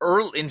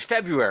early in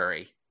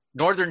February.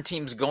 Northern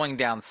teams going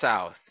down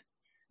south,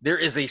 there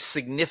is a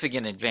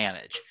significant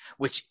advantage,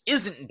 which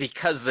isn't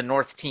because the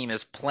North team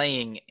is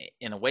playing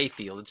in away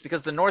field. It's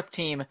because the North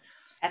team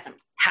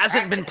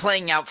hasn't been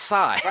playing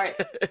outside. Right.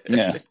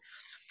 Yeah.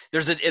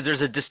 There's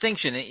a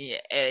distinction.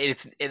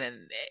 It's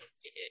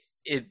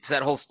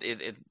that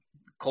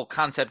whole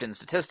concept in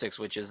statistics,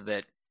 which is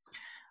that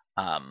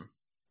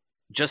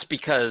just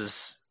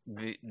because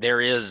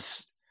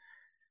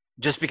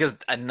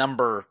a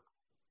number.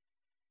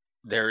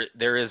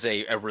 There is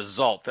a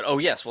result that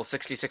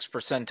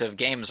 66% of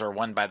games are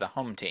won by the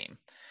home team.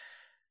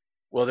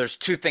 Well, there's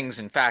two things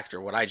in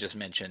factor. What I just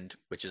mentioned,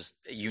 which is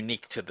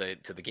unique to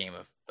the game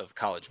of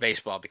college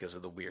baseball because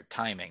of the weird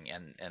timing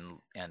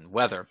and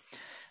weather.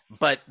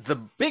 But the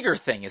bigger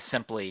thing is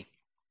simply,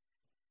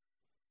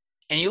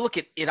 and you look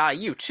at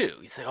IU too.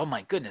 You say, oh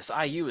my goodness,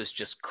 IU is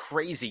just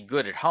crazy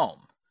good at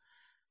home.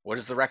 What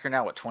is the record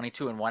now?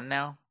 22-1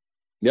 now?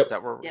 Yep. Is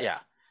that where? Yeah.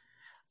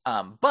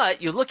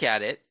 But you look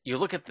at it. You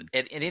look at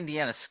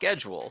Indiana's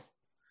schedule.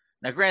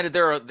 Now, granted,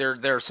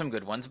 there are some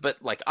good ones, but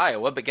like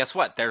Iowa. But guess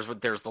what? There's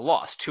the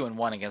loss,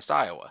 2-1 against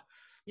Iowa.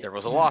 There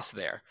was a loss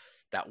there.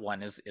 That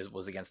one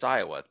was against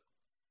Iowa.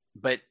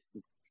 But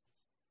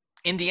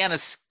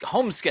Indiana's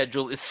home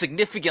schedule is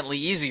significantly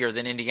easier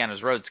than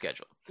Indiana's road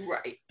schedule.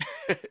 Right.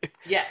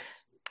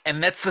 Yes.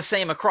 And that's the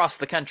same across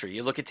the country.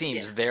 You look at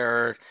teams.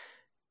 They're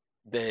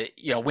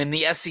when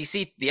the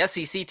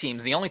SEC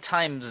teams, the only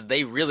times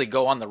they really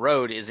go on the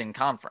road is in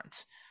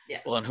conference. Yeah.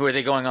 Well, and who are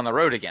they going on the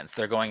road against?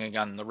 They're going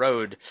on the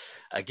road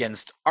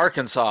against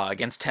Arkansas,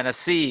 against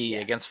Tennessee,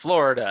 against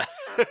Florida.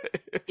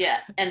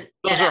 Yeah, and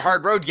those are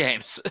hard road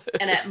games.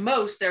 And at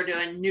most, they're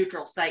doing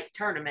neutral site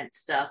tournament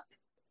stuff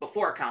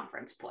before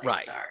conference play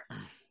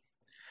starts.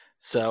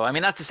 So, I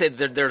mean, not to say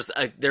that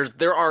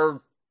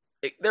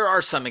there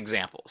are some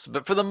examples,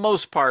 but for the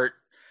most part,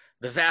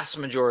 the vast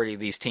majority of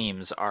these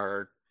teams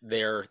are.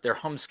 Their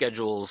home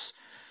schedules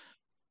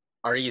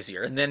are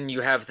easier, and then you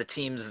have the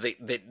teams that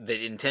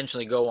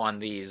intentionally go on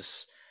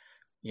these,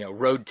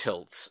 road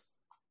tilts.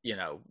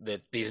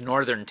 That these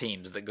northern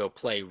teams that go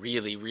play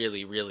really,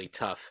 really, really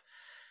tough.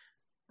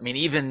 I mean,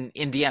 even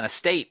Indiana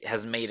State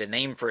has made a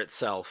name for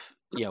itself,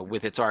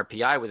 with its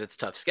RPI, with its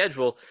tough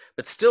schedule,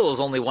 but still has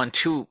only won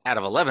 2 out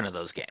of 11 of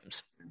those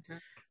games. Mm-hmm.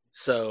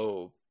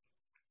 So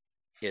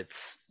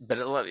it's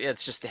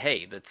just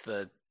that's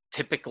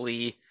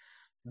typically.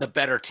 The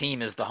better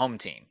team is the home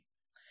team.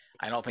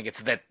 I don't think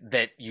it's that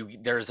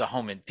there's a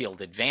home and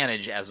field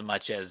advantage as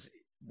much as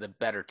the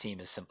better team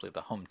is simply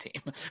the home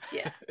team.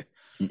 Yeah.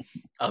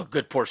 A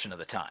good portion of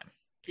the time.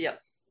 Yep.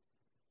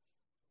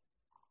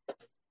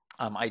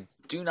 I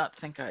do not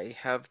think I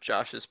have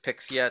Josh's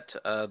picks yet.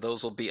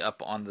 Those will be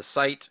up on the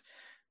site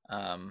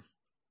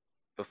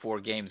before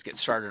games get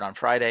started on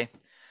Friday.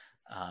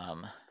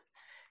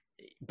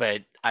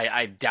 But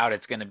I doubt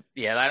it's going to.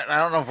 Yeah, I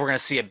don't know if we're going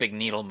to see a big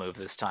needle move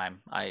this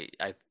time. I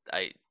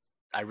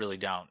really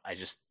don't. I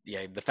just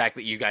the fact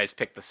that you guys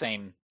picked the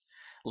same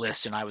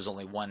list, and I was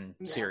only one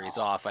series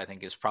off, I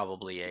think is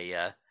probably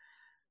a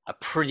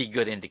pretty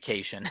good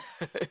indication.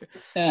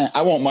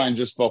 I won't mind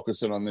just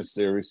focusing on this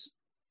series.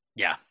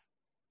 Yeah.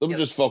 Let me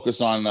just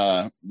focus on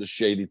the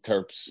shady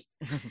Terps.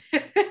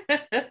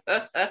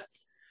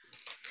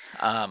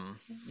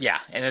 Yeah,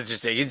 and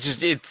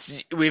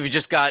we've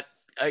just got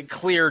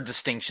clear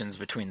distinctions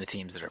between the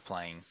teams that are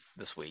playing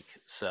this week.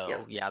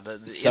 So in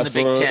the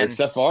Big Ten,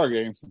 except for our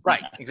games,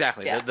 right?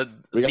 Exactly. We got the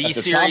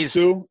series,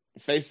 top two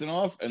facing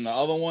off, and the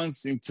other ones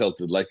seem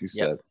tilted, like you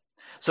said.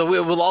 So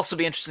it will also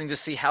be interesting to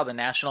see how the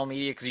national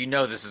media, because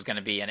this is going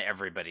to be in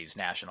everybody's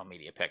national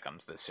media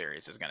pick'ems. This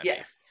series is going to be.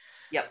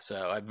 Yep.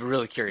 So I'm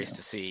really curious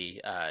to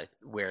see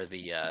where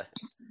D1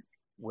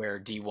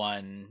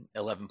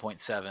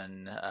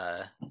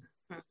 11.7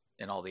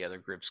 and all the other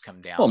groups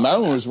come down. Well,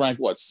 Maryland was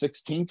ranked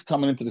 16th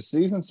coming into the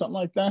season, something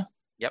like that.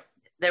 Yep,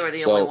 they were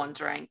the only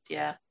ones ranked.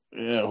 Yeah.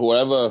 Yeah,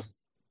 whoever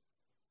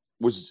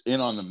was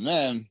in on them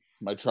then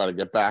might try to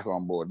get back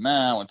on board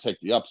now and take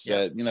the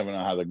upset. Yep. You never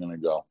know how they're going to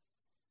go.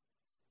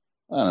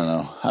 I don't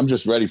know. I'm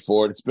just ready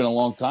for it. It's been a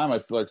long time, I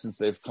feel like, since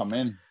they've come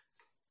in.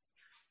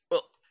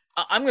 Well,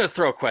 I'm going to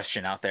throw a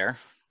question out there.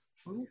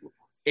 Ooh.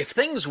 If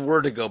things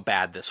were to go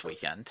bad this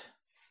weekend,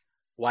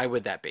 why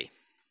would that be?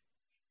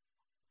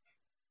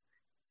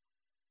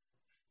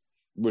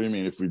 What do you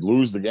mean? If we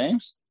lose the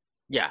games?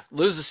 Yeah,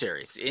 lose the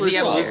series.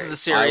 Indiana loses the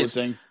series. I would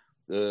think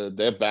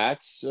their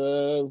bats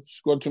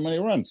scored too many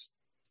runs.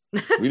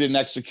 We didn't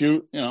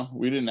execute. I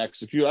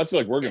feel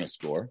like we're going to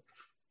score.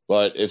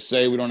 But if,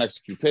 say, we don't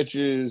execute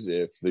pitches,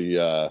 if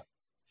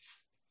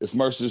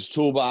Mercer's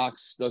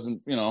toolbox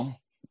doesn't,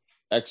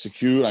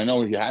 execute, I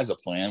know he has a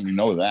plan. We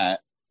know that.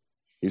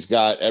 He's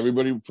got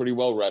everybody pretty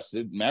well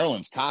rested.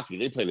 Maryland's cocky.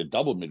 They played a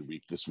double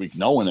midweek this week,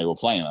 knowing they were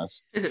playing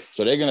us.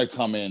 So they're going to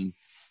come in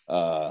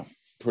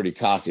pretty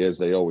cocky, as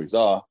they always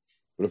are.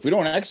 But if we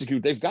don't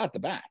execute, they've got the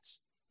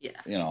bats. Yeah.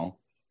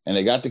 And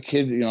they got the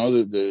kid,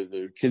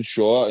 the kid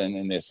Shaw,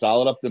 and they're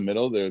solid up the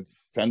middle. They're a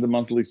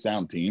fundamentally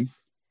sound team.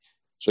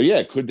 So,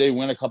 could they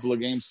win a couple of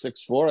games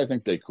 6-4? I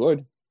think they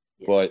could.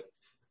 Yeah. But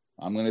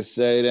I'm going to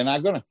say they're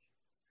not going to.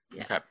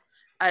 Yeah. Okay.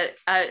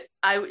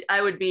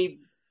 I would be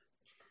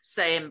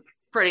saying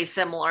pretty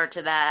similar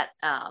to that.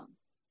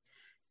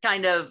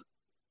 Kind of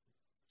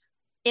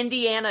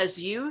Indiana's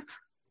youth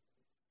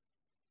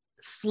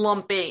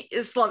slumping,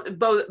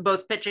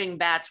 both pitching,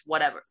 bats,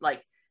 whatever.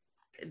 Like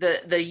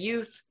the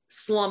youth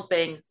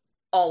slumping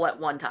all at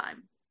one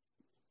time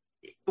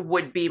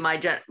would be my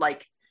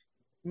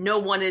no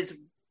one is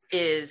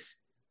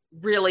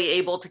really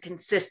able to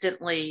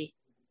consistently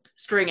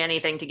string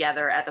anything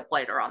together at the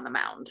plate or on the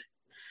mound.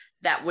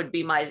 That would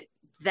be my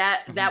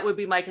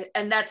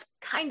and that's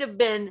kind of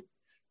been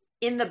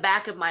in the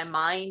back of my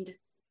mind.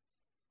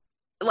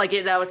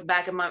 That was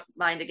back of my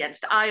mind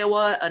against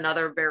Iowa,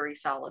 another very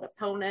solid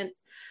opponent.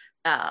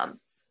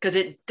 Because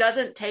it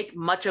doesn't take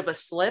much of a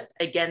slip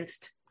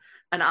against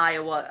an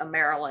Iowa, a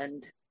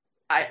Maryland.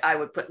 I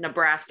would put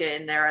Nebraska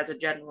in there as a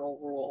general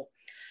rule.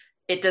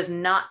 It does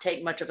not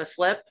take much of a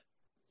slip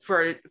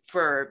for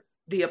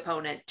the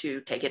opponent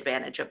to take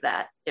advantage of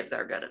that if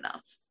they're good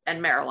enough.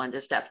 And Maryland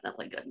is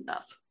definitely good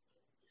enough.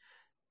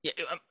 Yeah,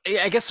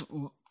 I guess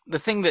the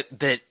thing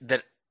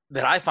that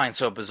I find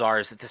so bizarre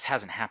is that this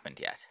hasn't happened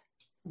yet.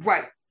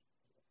 Right.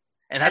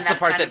 And that's the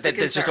part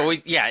that's just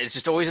always, it's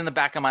just always in the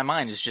back of my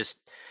mind. It's just,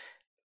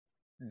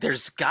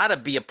 there's got to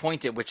be a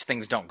point at which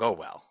things don't go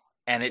well.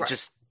 And it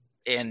just,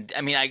 and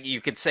I mean,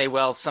 you could say,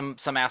 well, some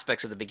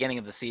aspects of the beginning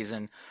of the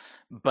season,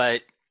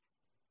 but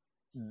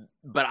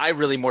I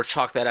really more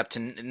chalk that up to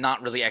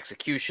not really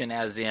execution,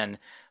 as in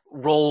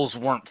roles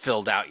weren't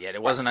filled out yet.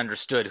 It wasn't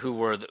understood who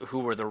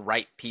were the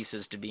right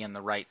pieces to be in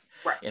the right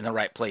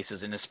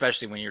places. And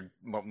especially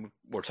when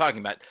we're talking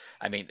about,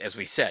 I mean, as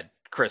we said,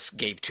 Chris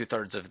gave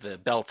 2/3 of the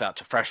belts out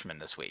to freshmen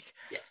this week.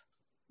 Yeah.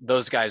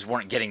 Those guys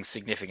weren't getting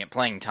significant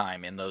playing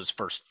time in those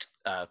first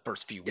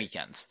few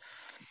weekends.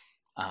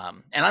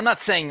 And I'm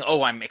not saying,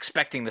 I'm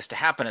expecting this to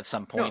happen at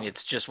some point. No.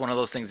 It's just one of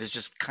those things that's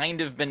just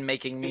kind of been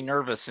making me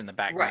nervous in the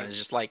background. Right. It's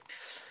just like,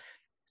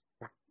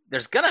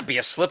 there's going to be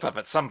a slip up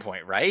at some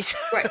point, right?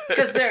 Right.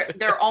 Because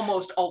there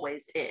almost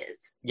always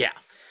is. Yeah.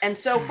 And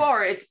so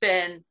far it's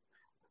been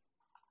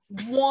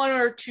one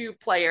or two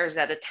players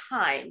at a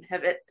time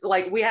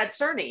we had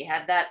Cerny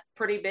had that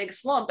pretty big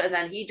slump, and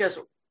then he just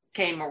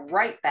came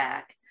right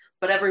back,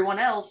 but everyone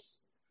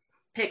else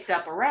picked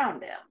up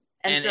around him.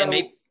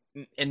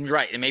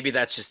 And maybe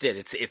that's just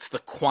it. It's the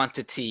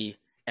quantity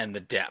and the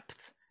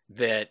depth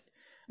that,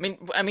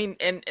 I mean,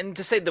 and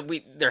to say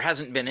that there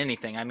hasn't been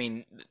anything, I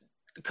mean,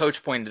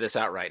 Coach pointed this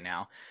out right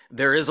now.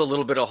 There is a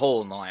little bit of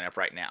hole in the lineup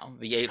right now.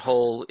 The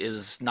 8-hole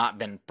is not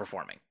been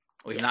performing.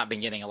 We've not been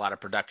getting a lot of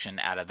production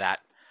out of that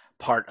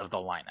part of the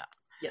lineup.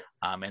 Yeah.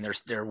 And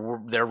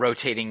they're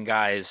rotating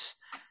guys,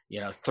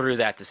 through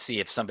that to see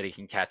if somebody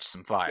can catch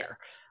some fire.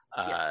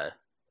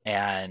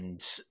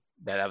 And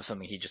that was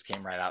something he just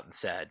came right out and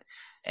said.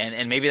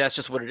 And maybe that's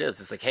just what it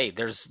is. It's like, hey,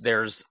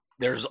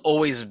 there's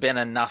always been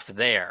enough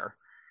there.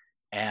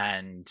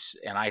 And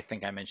I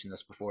think I mentioned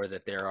this before,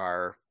 that there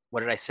are what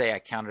did I say? I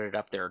counted it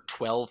up. There are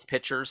 12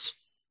 pitchers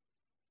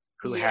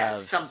who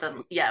have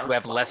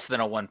 12. less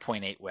than a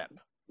 1.8 whip.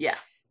 Yeah.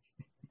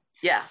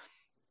 Yeah.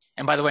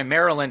 And by the way,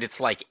 Maryland, it's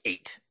like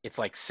 8. It's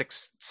like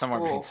 6, somewhere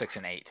between 6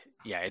 and 8.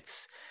 Yeah,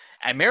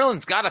 and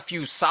Maryland's got a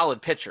few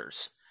solid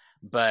pitchers,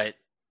 but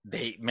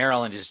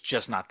Maryland is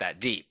just not that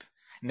deep.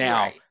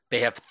 Now, They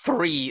have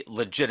 3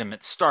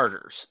 legitimate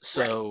starters,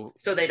 so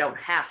they don't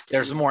have to.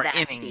 There's more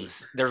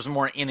innings. Deep. There's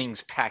more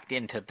innings packed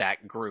into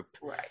that group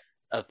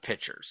of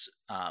pitchers.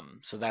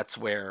 So that's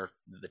where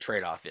the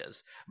trade-off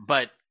is.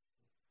 But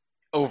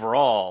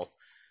overall,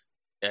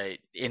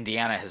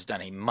 Indiana has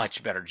done a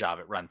much better job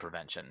at run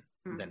prevention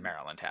than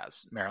Maryland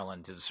has.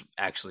 Maryland has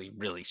actually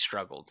really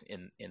struggled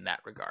in that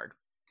regard.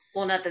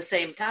 Well, and at the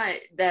same time,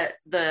 that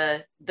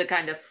the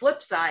kind of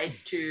flip side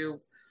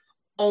to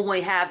only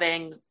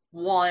having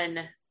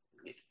one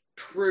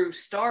true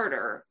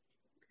starter,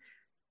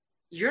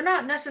 you're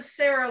not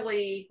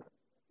necessarily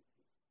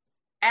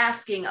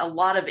asking a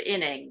lot of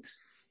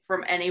innings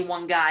from any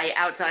one guy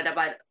outside of,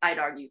 I'd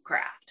argue,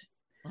 Kraft.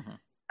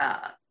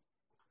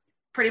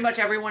 Pretty much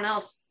everyone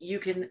else, you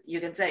can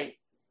say,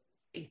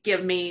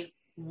 give me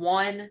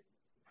one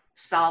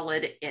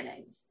solid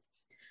inning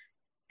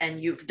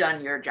and you've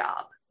done your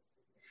job.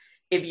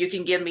 If you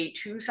can give me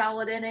 2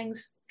 solid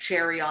innings,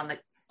 cherry on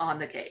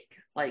the cake.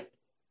 Like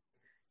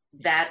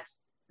that's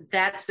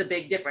the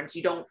big difference.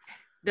 You don't,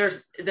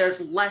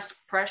 there's less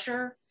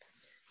pressure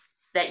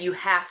that you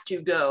have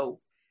to go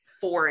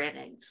 4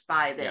 innings,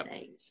 5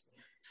 innings.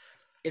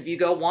 If you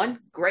go 1,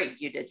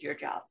 great, you did your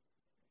job.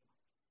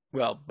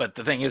 Well, but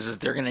the thing is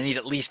they're going to need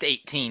at least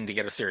 18 to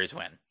get a series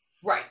win.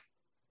 Right.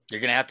 You're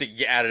going to have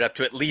to add it up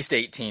to at least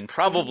 18,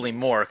 probably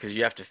more, because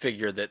you have to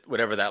figure that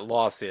whatever that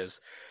loss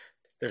is,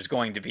 there's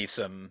going to be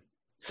some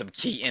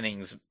key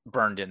innings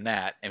burned in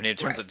that. I mean, it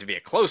turns out to be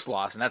a close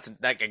loss, and that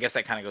I guess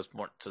that kind of goes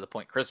more to the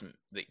point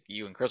that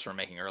you and Chris were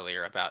making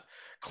earlier about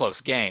close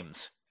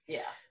games.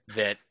 Yeah.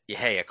 That,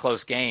 hey, a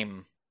close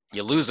game,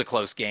 you lose a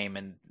close game,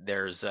 and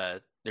there's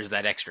that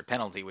extra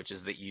penalty, which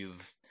is that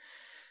you've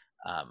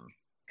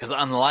because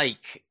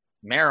unlike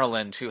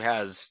Maryland, who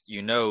has,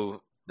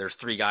 there's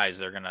 3 guys,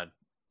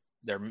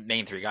 their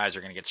main 3 guys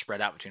are going to get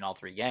spread out between all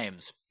 3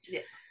 games.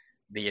 Yeah.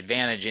 The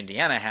advantage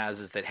Indiana has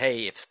is that,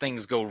 hey, if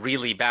things go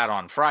really bad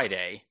on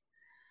Friday,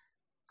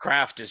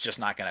 Kraft is just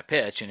not going to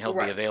pitch, and he'll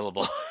be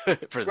available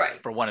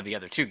for one of the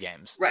other 2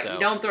 games. Right. So,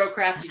 you don't throw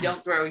Kraft, you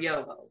don't throw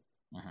Yoho.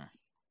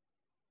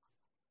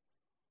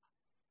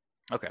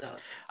 Okay. So,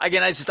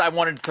 again, I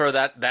wanted to throw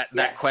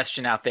that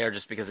question out there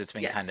just because it's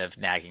been kind of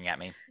nagging at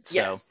me.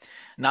 So,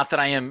 not that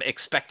I am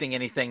expecting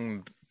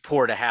anything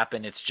poor to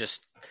happen. It's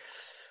just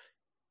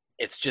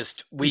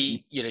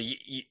we,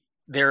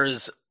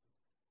 there's,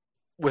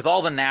 with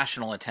all the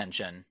national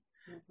attention,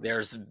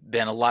 there's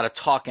been a lot of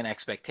talk and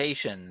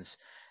expectations,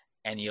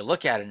 and you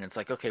look at it and it's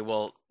like, okay,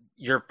 well,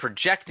 you're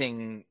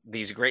projecting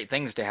these great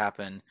things to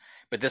happen,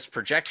 but this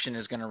projection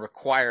is going to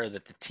require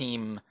that the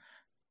team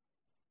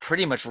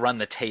pretty much run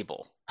the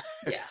table.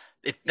 Yeah.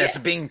 That's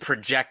being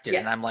projected. Yeah.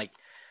 And I'm like,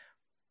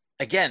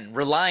 again,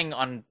 relying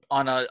on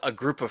a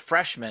group of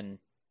freshmen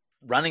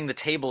running the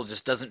table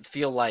just doesn't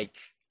feel like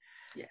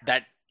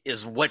that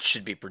is what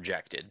should be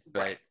projected.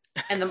 But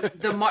and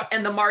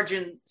the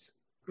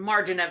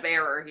margin of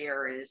error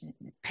here is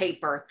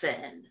paper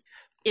thin.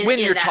 When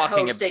you're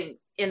talking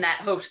in that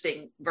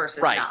hosting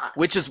versus not,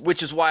 which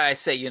is why I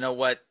say, you know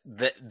what,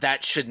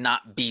 that should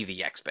not be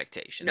the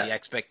expectation. No. The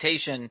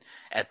expectation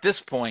at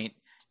this point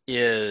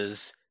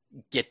is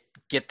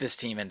get this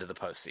team into the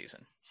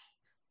postseason.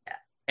 Yeah.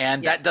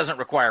 And that doesn't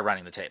require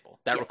running the table.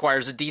 That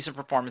requires a decent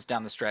performance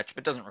down the stretch,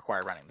 but doesn't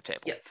require running the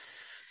table. Yep.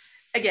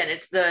 Again,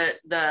 it's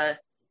the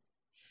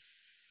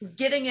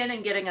getting in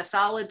and getting a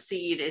solid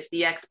seed is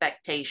the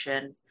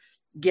expectation.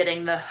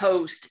 Getting the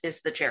host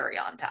is the cherry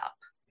on top.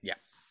 Yeah.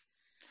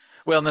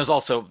 Well, and there's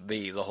also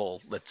the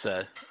whole, let's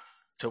to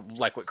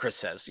like what Chris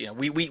says,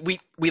 we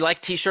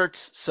like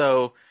t-shirts,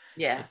 so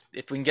yeah,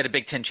 if we can get a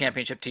Big Ten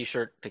championship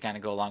T-shirt to kind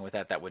of go along with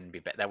that wouldn't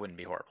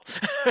be horrible.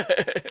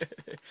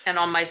 And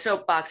on my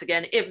soapbox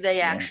again, if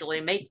they actually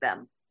make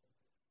them,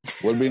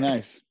 would be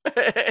nice.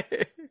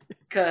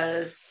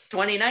 Because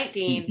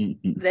 2019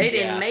 they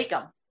didn't make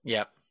them.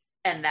 Yep,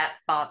 and that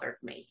bothered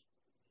me.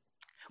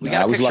 We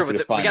got a picture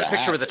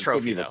with the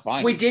trophy though.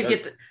 We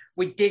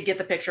did get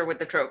the picture with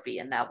the trophy,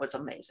 and that was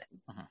amazing.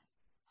 Uh-huh.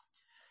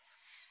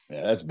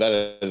 Yeah, that's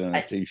better than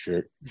a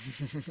T-shirt.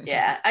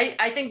 Yeah,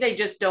 I think they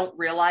just don't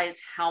realize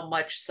how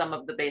much some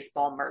of the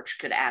baseball merch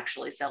could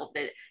actually sell.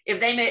 If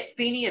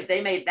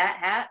they made that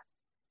hat,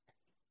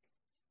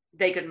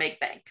 they could make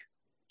bank.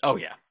 Oh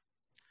yeah.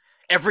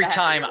 Every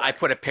time I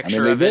put a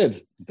picture of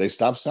it. They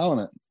stopped selling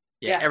it.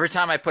 Yeah, every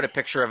time I put a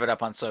picture of it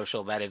up on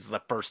social, that is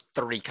the first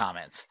 3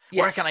 comments.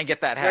 Yes. Where can I get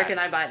that hat? Where can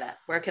I buy that?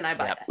 Where can I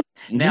buy that?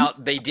 Now,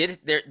 they did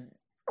there.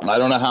 I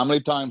don't know how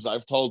many times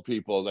I've told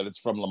people that it's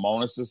from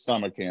Lamonis'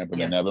 summer camp, and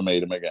they never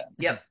made them again.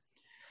 Yep.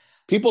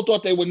 People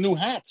thought they were new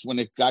hats when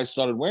the guys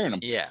started wearing them.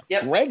 Yeah.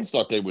 Yep. Greg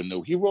thought they were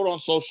new. He wrote on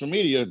social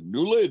media,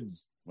 new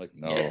lids. Like,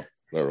 no,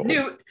 they're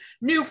old.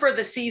 New for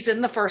the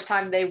season, the first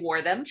time they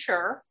wore them,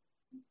 sure.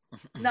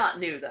 Not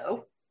new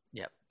though.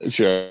 Yep.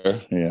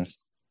 Sure.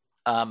 Yes.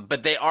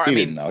 But they are. He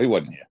didn't know. He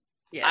wasn't here.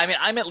 Yeah. I mean,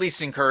 I'm at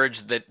least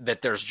encouraged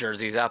that there's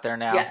jerseys out there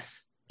now.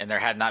 Yes. And there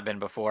had not been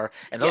before,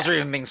 and those are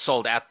even being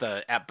sold at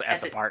the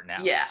BART now.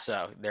 Yeah.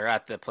 So they're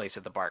at the place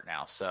at the BART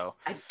now. So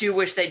I do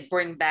wish they'd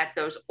bring back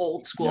those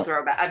old school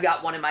throwback. I've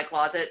got one in my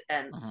closet,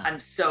 and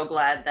I'm so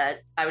glad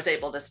that I was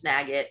able to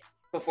snag it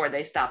before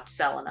they stopped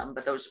selling them.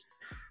 But those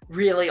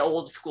really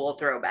old school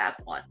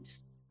throwback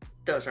ones,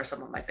 those are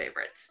some of my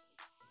favorites.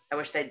 I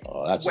wish they'd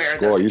that's wear a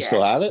score. those You again.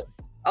 still have it?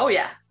 Oh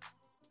yeah.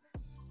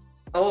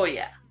 Oh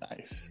yeah.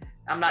 Nice.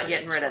 I'm not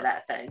getting rid of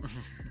that thing.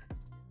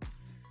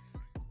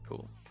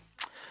 Cool.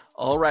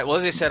 All right. Well,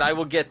 as I said, I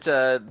will get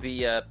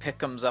the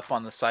pick'ems up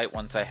on the site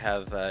once I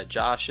have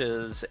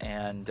Josh's,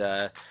 and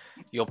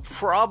you'll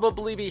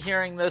probably be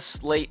hearing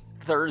this late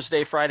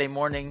Thursday, Friday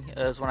morning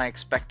is when I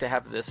expect to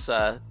have this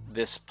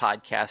this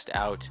podcast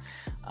out.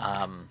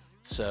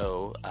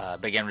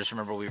 But again, just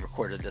remember we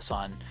recorded this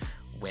on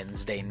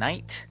Wednesday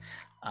night.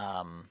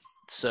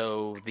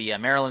 So the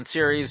Maryland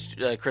series,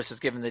 Chris has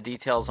given the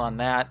details on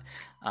that.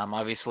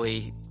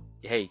 Obviously,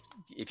 hey,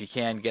 if you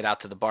can get out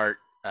to the BART,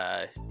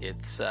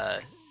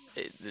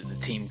 the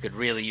team could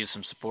really use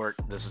some support.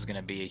 This is going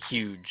to be a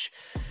huge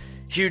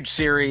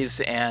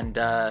series, and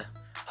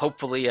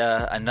hopefully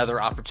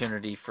another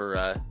opportunity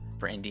for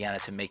Indiana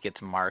to make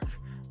its mark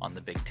on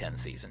the Big Ten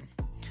season.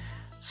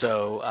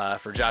 So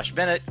for Josh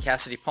Bennett,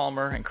 Cassidy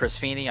Palmer, and Chris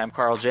Feeney, I'm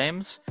Carl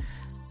James.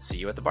 See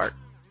you at the BART.